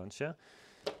type of tillandsia.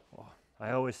 Oh,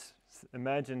 I always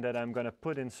imagine that I'm gonna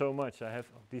put in so much. I have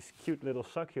these cute little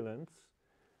succulents,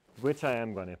 which I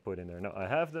am gonna put in there. No, I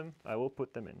have them, I will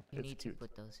put them in. You it's need cute. to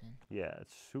put those in. Yeah,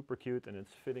 it's super cute, and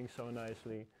it's fitting so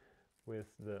nicely with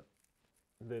the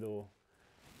little,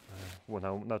 well,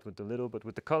 no, not with the little, but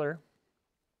with the color.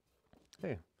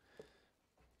 Hey.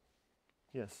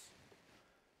 Yes.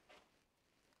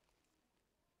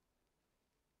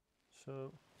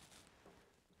 So,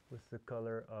 with the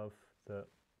color of the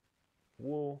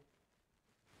wool.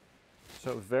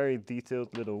 So very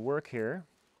detailed little work here.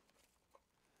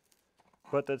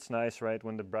 But that's nice, right?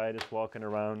 When the bride is walking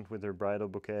around with her bridal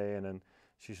bouquet and then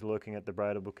she's looking at the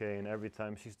bridal bouquet, and every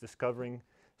time she's discovering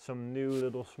some new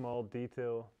little small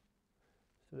detail,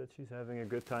 so that she's having a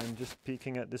good time just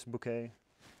peeking at this bouquet.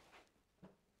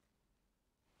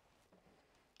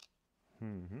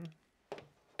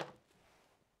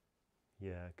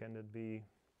 Yeah, can that be?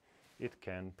 It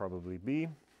can probably be.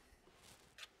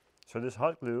 So this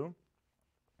hot glue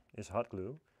is hot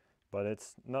glue, but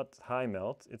it's not high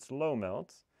melt, it's low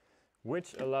melt,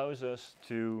 which allows us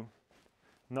to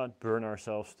not burn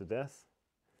ourselves to death,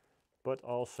 but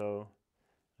also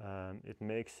it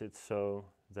makes it so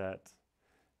that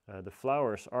the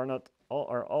flowers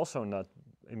are also not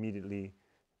immediately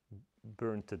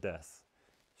burned to death.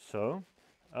 So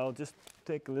I'll just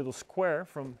take a little square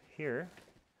from here.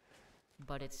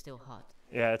 But it's still hot.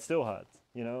 Yeah, it's still hot.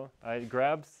 You know, I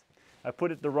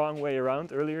put it the wrong way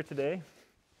around earlier today,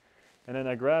 and then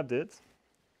I grabbed it,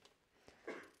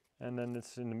 and then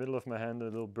it's in the middle of my hand, a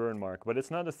little burn mark. But it's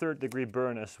not a 3rd degree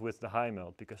burn as with the high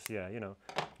melt, because yeah, you know,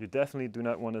 you definitely do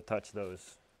not want to touch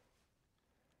those.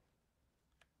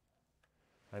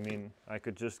 I mean, I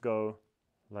could just go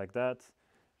like that,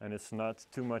 and it's not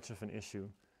too much of an issue,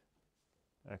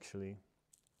 actually,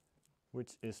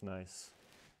 which is nice,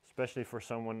 especially for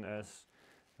someone as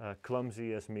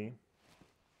clumsy as me.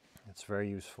 It's very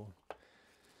useful.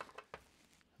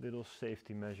 Little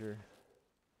safety measure.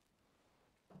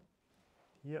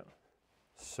 Yeah.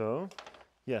 So,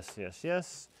 yes, yes,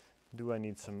 yes. Do I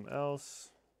need some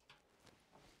else?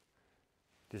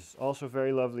 This is also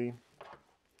very lovely.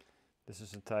 This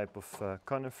is a type of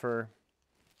conifer.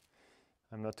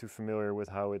 I'm not too familiar with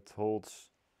how it holds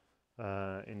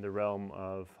in the realm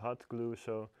of hot glue,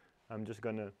 so I'm just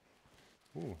gonna,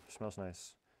 ooh, smells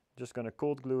nice. Just gonna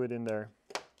cold glue it in there.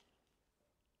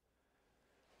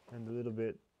 And a little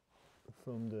bit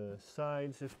from the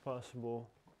sides if possible.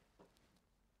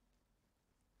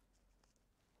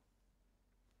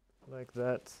 Like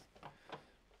that.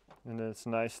 And then it's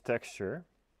nice texture.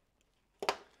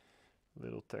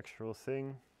 Little textural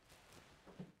thing.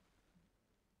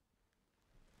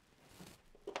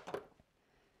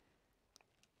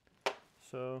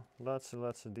 So lots and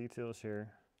lots of details here.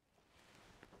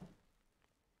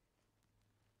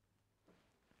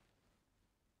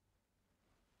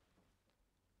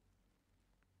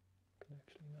 Can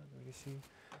actually not really see,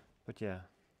 but yeah.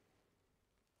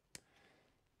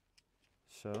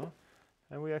 So,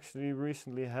 and we actually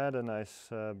recently had a nice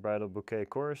bridal bouquet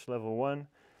course, level 1.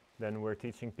 Then we're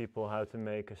teaching people how to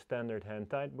make a standard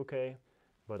hand-tied bouquet,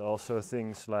 but also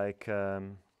things like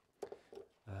on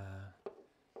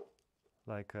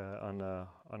a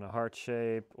heart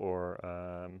shape or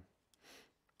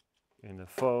in a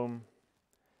foam,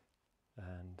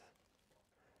 and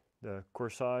the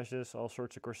corsages, all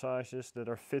sorts of corsages that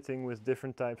are fitting with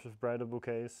different types of bridal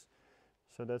bouquets.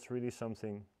 So that's really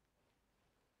something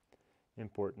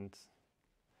important,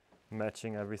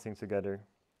 matching everything together.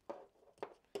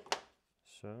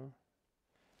 So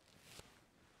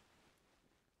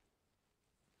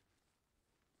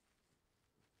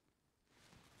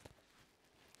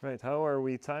right, how are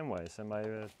we time-wise? Am I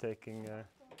taking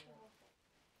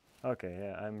okay,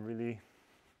 yeah, I'm really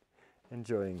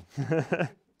enjoying.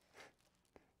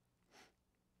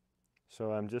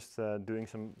 So I'm just doing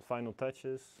some final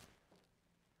touches.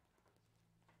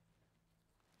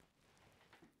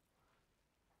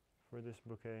 For this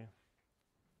bouquet,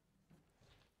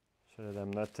 so that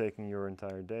I'm not taking your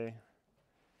entire day.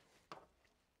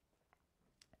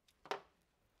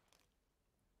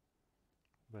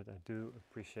 But I do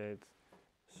appreciate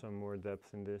some more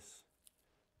depth in this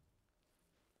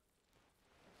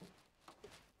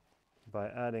by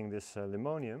adding this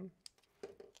limonium.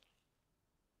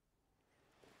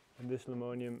 And this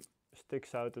limonium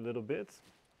sticks out a little bit,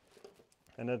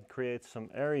 and that creates some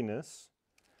airiness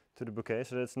to the bouquet,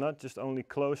 so that it's not just only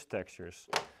closed textures,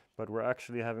 but we're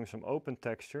actually having some open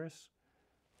textures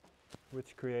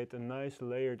which create a nice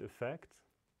layered effect,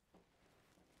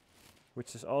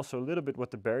 which is also a little bit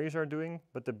what the berries are doing,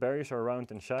 but the berries are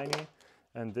round and shiny,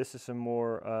 and this is a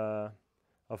more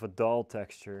of a dull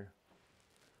texture,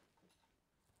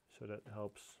 so that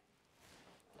helps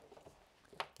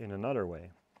in another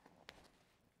way.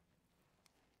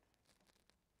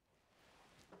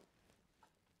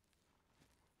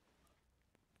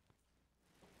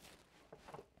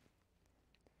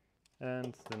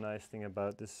 And the nice thing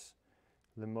about this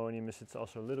limonium is it's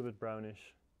also a little bit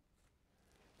brownish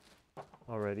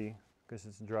already, because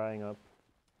it's drying up.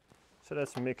 So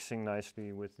that's mixing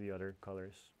nicely with the other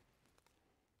colors.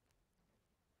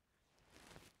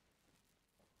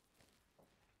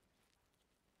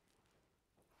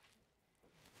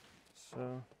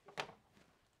 So,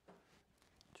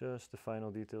 just the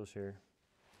final details here.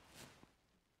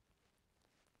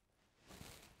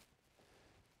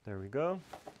 There we go.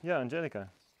 Yeah, Angelica.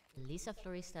 Lisa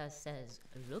Florista says,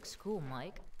 looks cool,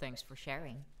 Mike. Thanks for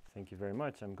sharing. Thank you very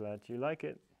much. I'm glad you like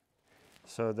it.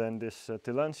 So then this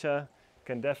Tillandsia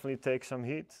can definitely take some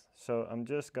heat. So I'm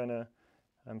just gonna,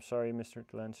 I'm sorry, Mr.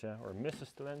 Tillandsia or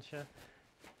Mrs. Tillandsia.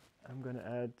 I'm gonna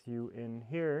add you in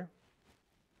here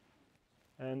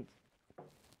and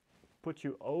put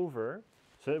you over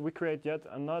so that we create yet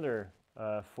another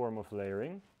form of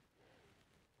layering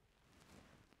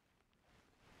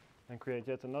and create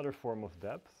yet another form of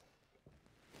depth.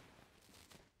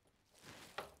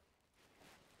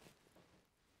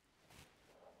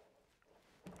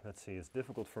 Let's see, it's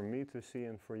difficult for me to see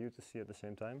and for you to see at the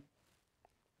same time.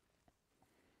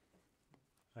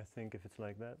 I think if it's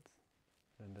like that,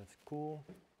 then that's cool.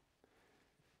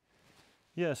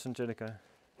 Yes, Angelica.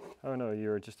 Oh no,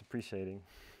 you're just appreciating.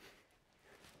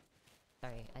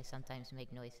 Sorry, I sometimes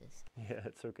make noises. Yeah,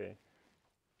 it's okay.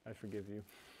 I forgive you.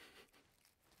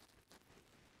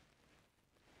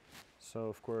 So,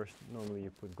 of course, normally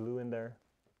you put glue in there.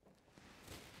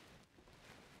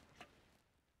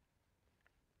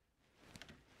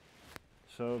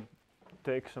 So,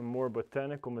 take some more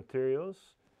botanical materials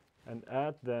and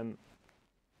add them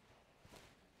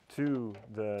to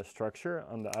the structure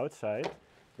on the outside.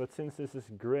 But since this is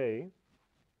gray,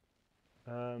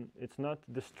 it's not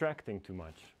distracting too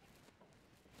much.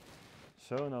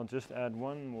 So, and I'll just add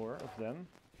one more of them.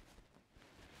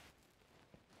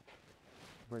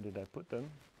 Where did I put them?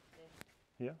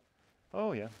 Yeah.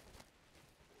 Oh, yeah.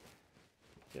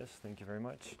 Yes, thank you very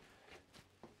much.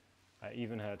 I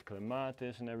even had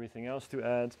clematis and everything else to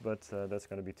add, but that's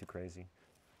going to be too crazy.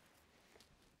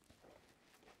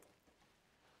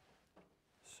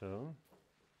 So,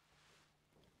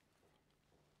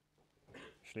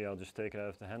 actually I'll just take it out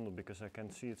of the handle because I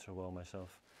can't see it so well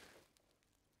myself.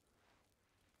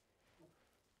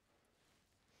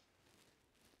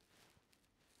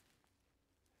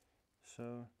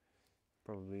 So,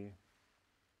 probably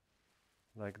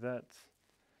like that.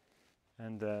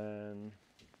 And then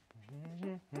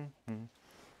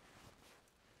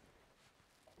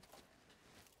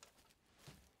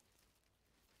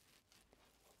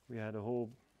we had a whole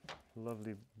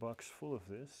lovely box full of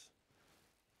this.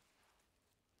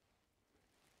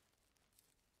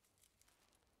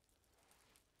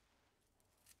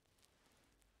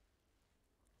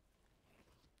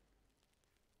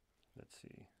 Let's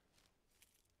see.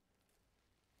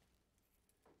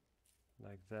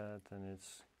 Like that, and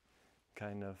it's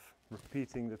kind of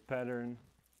repeating the pattern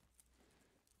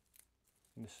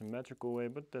in a symmetrical way,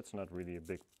 but that's not really a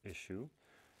big issue.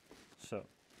 So,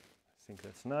 I think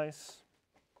that's nice.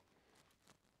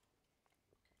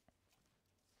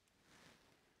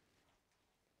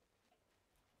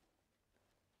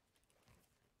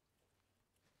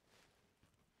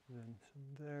 Then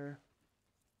some there.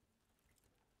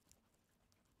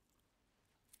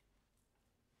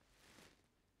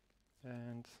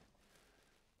 And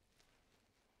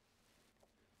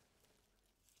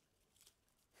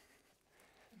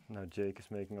now Jake is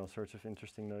making all sorts of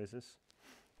interesting noises.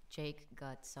 Jake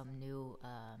got some new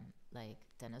like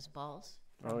tennis balls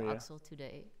from Axel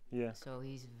today. Yeah. So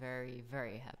he's very,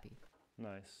 very happy.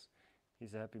 Nice.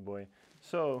 He's a happy boy.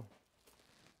 So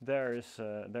there's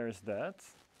that.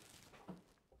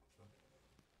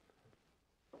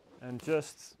 And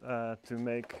just to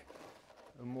make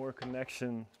a more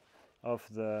connection of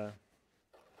the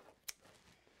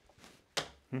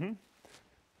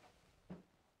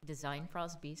Design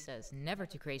Crosby says, never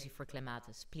too crazy for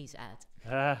clematis, please add.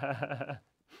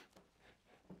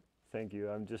 Thank you.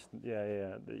 I'm just,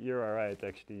 yeah. You're all right,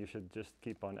 actually. You should just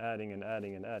keep on adding and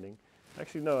adding and adding.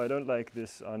 Actually, no, I don't like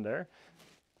this on there.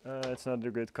 It's not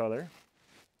a good color.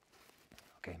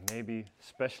 Okay, maybe,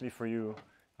 especially for you,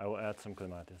 I will add some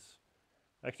clematis.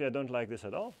 Actually, I don't like this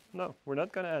at all. No, we're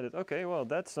not going to add it. Okay, well,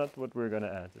 that's not what we're going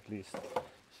to add, at least.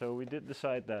 So we did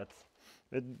decide that.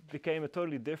 It became a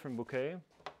totally different bouquet,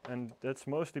 and that's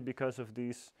mostly because of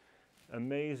these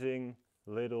amazing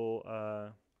little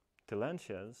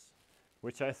tillandsias,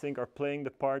 which I think are playing the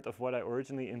part of what I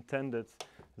originally intended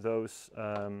those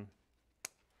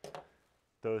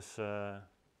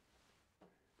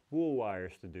wool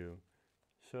wires to do.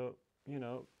 So, you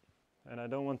know, and I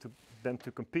don't want them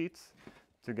to compete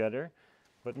together,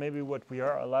 but maybe what we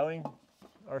are allowing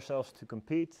ourselves to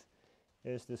compete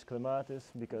is this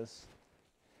clematis, because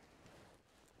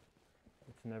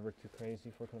it's never too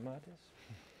crazy for clematis.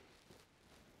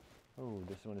 Oh,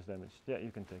 this one is damaged. Yeah,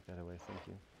 you can take that away, thank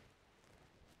you.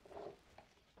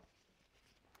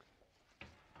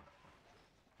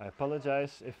 I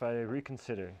apologize if I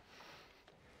reconsider,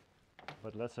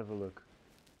 but let's have a look.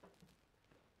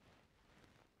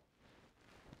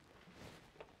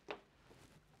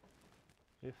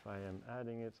 If I am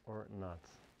adding it or not.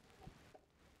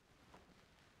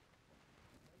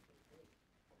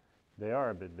 They are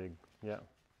a bit big, yeah.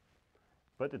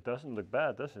 But it doesn't look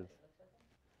bad, does it?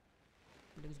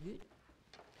 Looks good.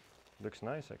 Looks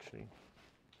nice, actually,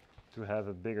 to have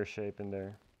a bigger shape in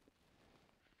there.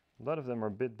 A lot of them are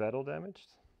a bit battle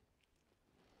damaged.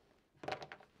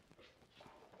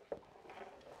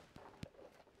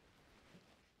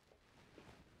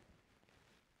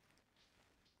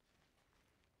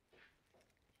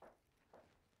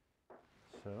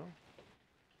 So,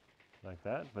 like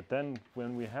that. But then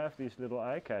when we have these little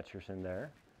eye catchers in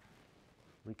there,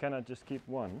 we cannot just keep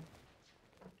one.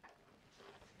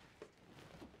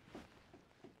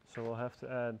 So we'll have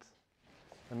to add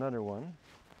another one.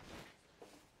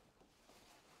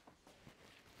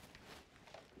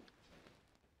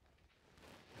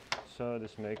 So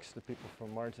this makes the people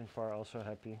from Margin Far also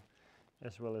happy,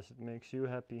 as well as it makes you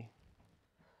happy.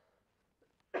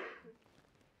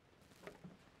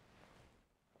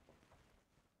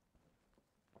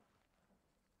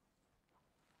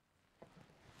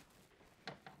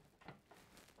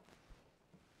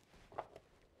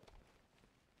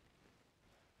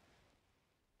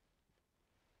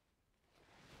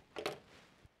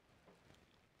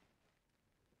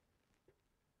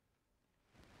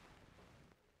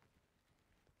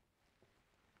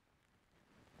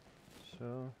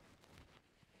 So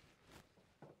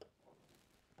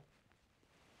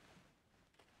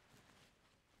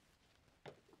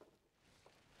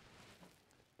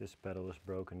this pedal is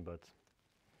broken, but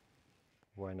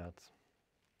why not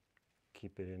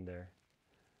keep it in there?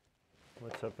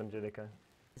 What's up, Angelica?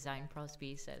 Design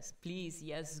Prosby says, please,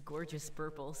 yes, gorgeous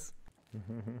purples.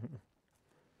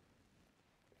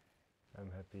 I'm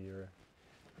happy you're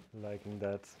liking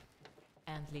that.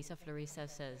 And Lisa Florista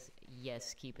says,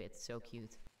 yes, keep it, so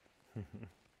cute.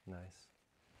 Nice.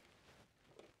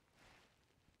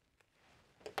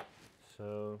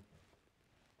 So,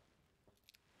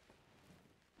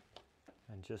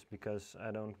 and just because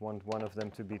I don't want one of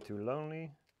them to be too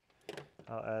lonely,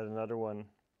 I'll add another one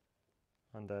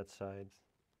on that side.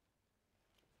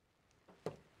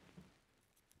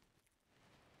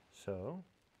 So,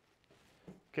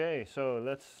 okay, so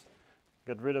let's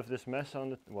get rid of this mess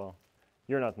on the, well,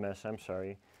 you're not mess, I'm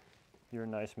sorry. You're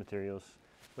nice materials,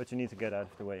 but you need to get out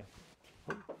of the way.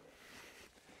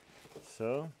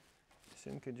 So,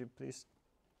 Sin, could you please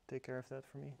take care of that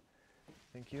for me?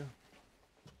 Thank you.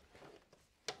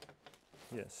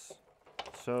 Yes.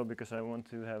 So, because I want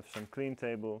to have some clean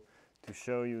table to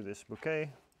show you this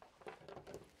bouquet.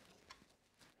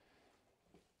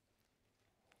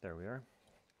 There we are.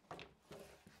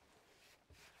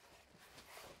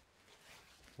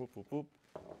 Whoop, whoop, whoop.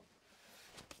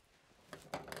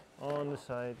 On the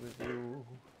side with you.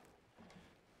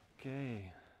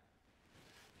 Okay.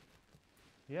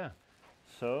 Yeah.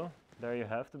 So, there you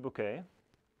have the bouquet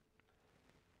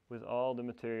with all the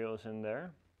materials in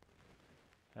there.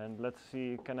 And let's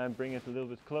see, can I bring it a little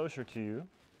bit closer to you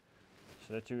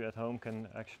so that you at home can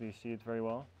actually see it very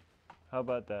well? How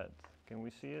about that? Can we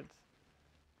see it?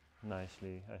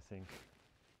 Nicely, I think.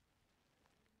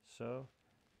 So,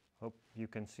 hope you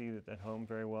can see it at home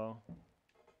very well.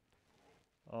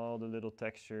 All the little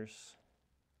textures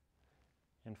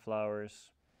and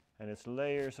flowers. And it's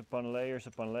layers upon layers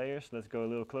upon layers. Let's go a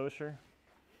little closer.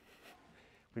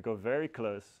 We go very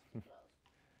close.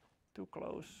 Too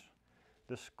close.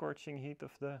 The scorching heat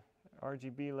of the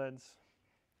RGB LEDs.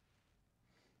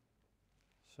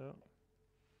 So,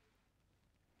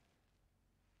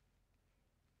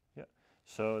 yeah,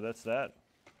 so that's that.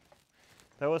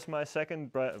 That was my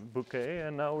second bouquet,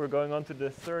 and now we're going on to the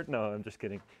third. No, I'm just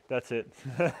kidding. That's it.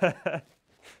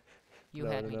 You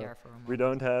had me there for a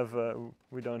moment.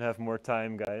 We don't have more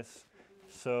time, guys.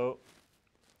 So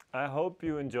I hope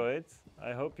you enjoyed.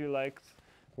 I hope you liked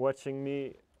watching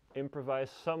me improvise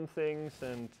some things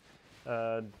and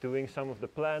doing some of the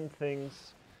planned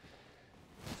things.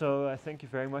 So I thank you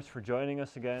very much for joining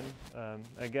us again.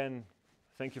 Again,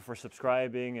 thank you for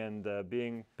subscribing and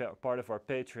being part of our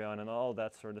Patreon and all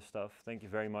that sort of stuff. Thank you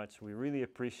very much. We really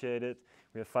appreciate it.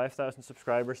 We have 5,000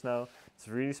 subscribers now. It's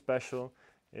really special.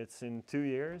 It's in 2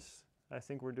 years. I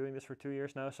think we're doing this for 2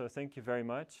 years now. So thank you very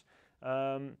much.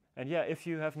 And yeah, if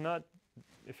you're not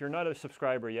a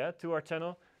subscriber yet to our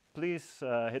channel, please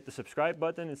hit the subscribe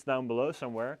button. It's down below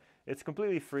somewhere. It's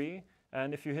completely free.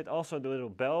 And if you hit also the little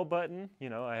bell button, you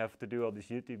know, I have to do all these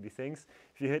YouTube things.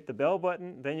 If you hit the bell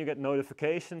button, then you get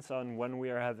notifications on when we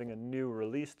are having a new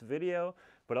released video,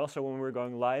 but also when we're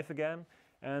going live again.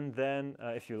 And then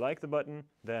if you like the button,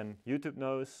 then YouTube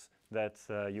knows that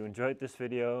you enjoyed this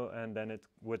video, and then it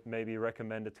would maybe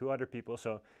recommend it to other people.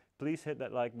 So please hit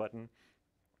that like button.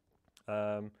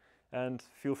 And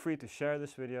feel free to share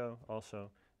this video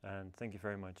also. And thank you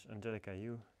very much. Angelica,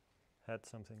 you had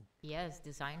something? Yes,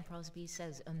 Design Crosby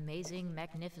says, amazing,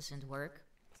 magnificent work.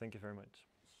 Thank you very much.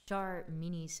 Char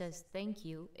Mini says, thank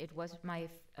you. It was my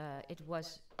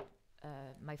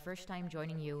first time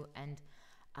joining you, and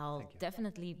I'll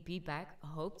definitely be back.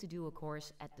 Hope to do a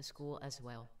course at the school as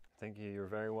well. Thank you. You're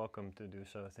very welcome to do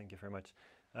so. Thank you very much.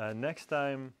 Next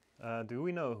time, do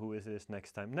we know who is this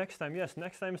next time? Next time, yes.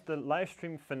 Next time is the live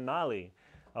stream finale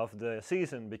of the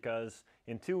season, because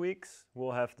in 2 weeks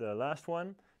we'll have the last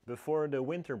one before the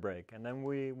winter break, and then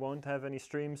we won't have any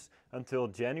streams until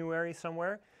January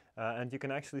somewhere. And you can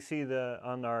actually see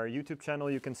on our YouTube channel,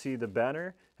 you can see the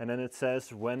banner, and then it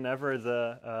says whenever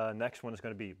the next one is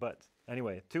going to be. But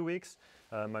anyway, 2 weeks.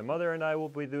 My mother and I will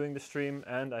be doing the stream,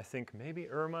 and I think maybe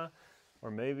Irma or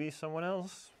maybe someone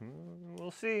else.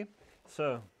 We'll see.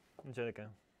 So, Angelica.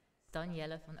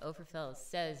 Danielle van Overveld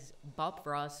says, Bob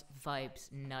Ross vibes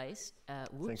nice.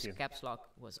 Whoops, caps lock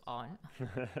was on.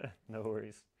 No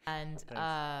worries. And,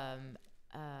 I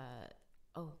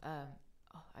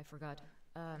forgot.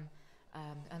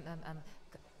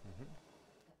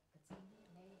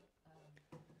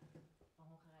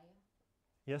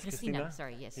 Yes, Christina.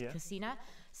 Sorry, yes. Yeah. Christina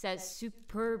says,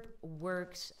 superb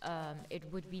works. It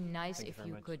would be nice if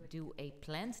you could do a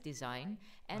plant design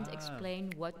and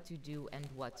explain what to do and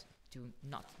what to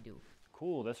not do.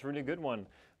 Cool, that's a really good one.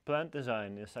 Plant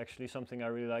design is actually something I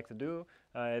really like to do.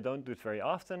 I don't do it very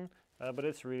often, but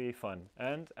it's really fun.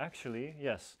 And actually,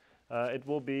 yes, it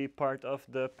will be part of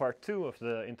the part 2 of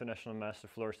the International Master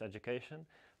Florist Education.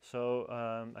 So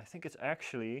I think it's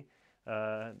actually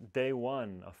day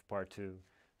 1 of part 2.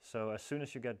 So as soon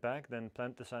as you get back, then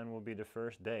plant design will be the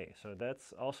first day. So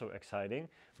that's also exciting.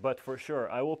 But for sure,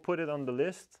 I will put it on the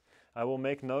list. I will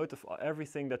make note of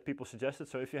everything that people suggested.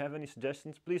 So if you have any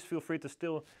suggestions, please feel free to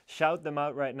still shout them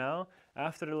out right now.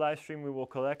 After the live stream, we will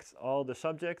collect all the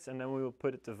subjects, and then we will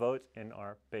put it to vote in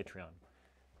our Patreon.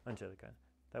 Angelica,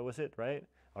 that was it, right?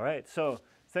 All right, so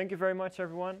thank you very much,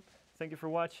 everyone. Thank you for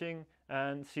watching,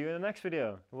 and see you in the next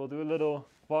video. We'll do a little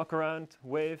walk around,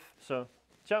 wave. So,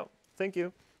 ciao. Thank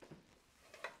you.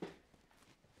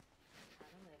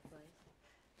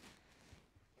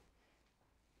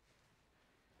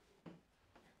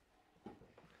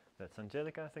 That's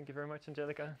Angelica. Thank you very much,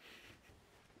 Angelica.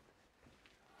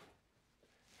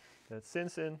 That's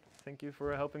Sinsin. Thank you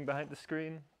for helping behind the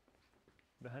screen,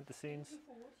 behind the scenes. Thank you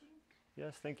for watching.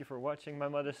 Yes, thank you for watching, my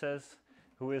mother says,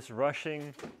 who is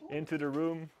rushing into the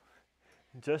room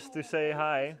just to say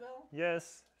hi. Well.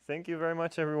 Yes, thank you very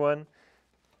much, everyone.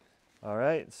 All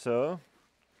right, so,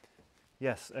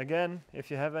 yes, again,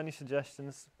 if you have any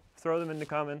suggestions, throw them in the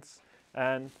comments.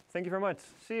 And thank you very much.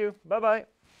 See you. Bye-bye.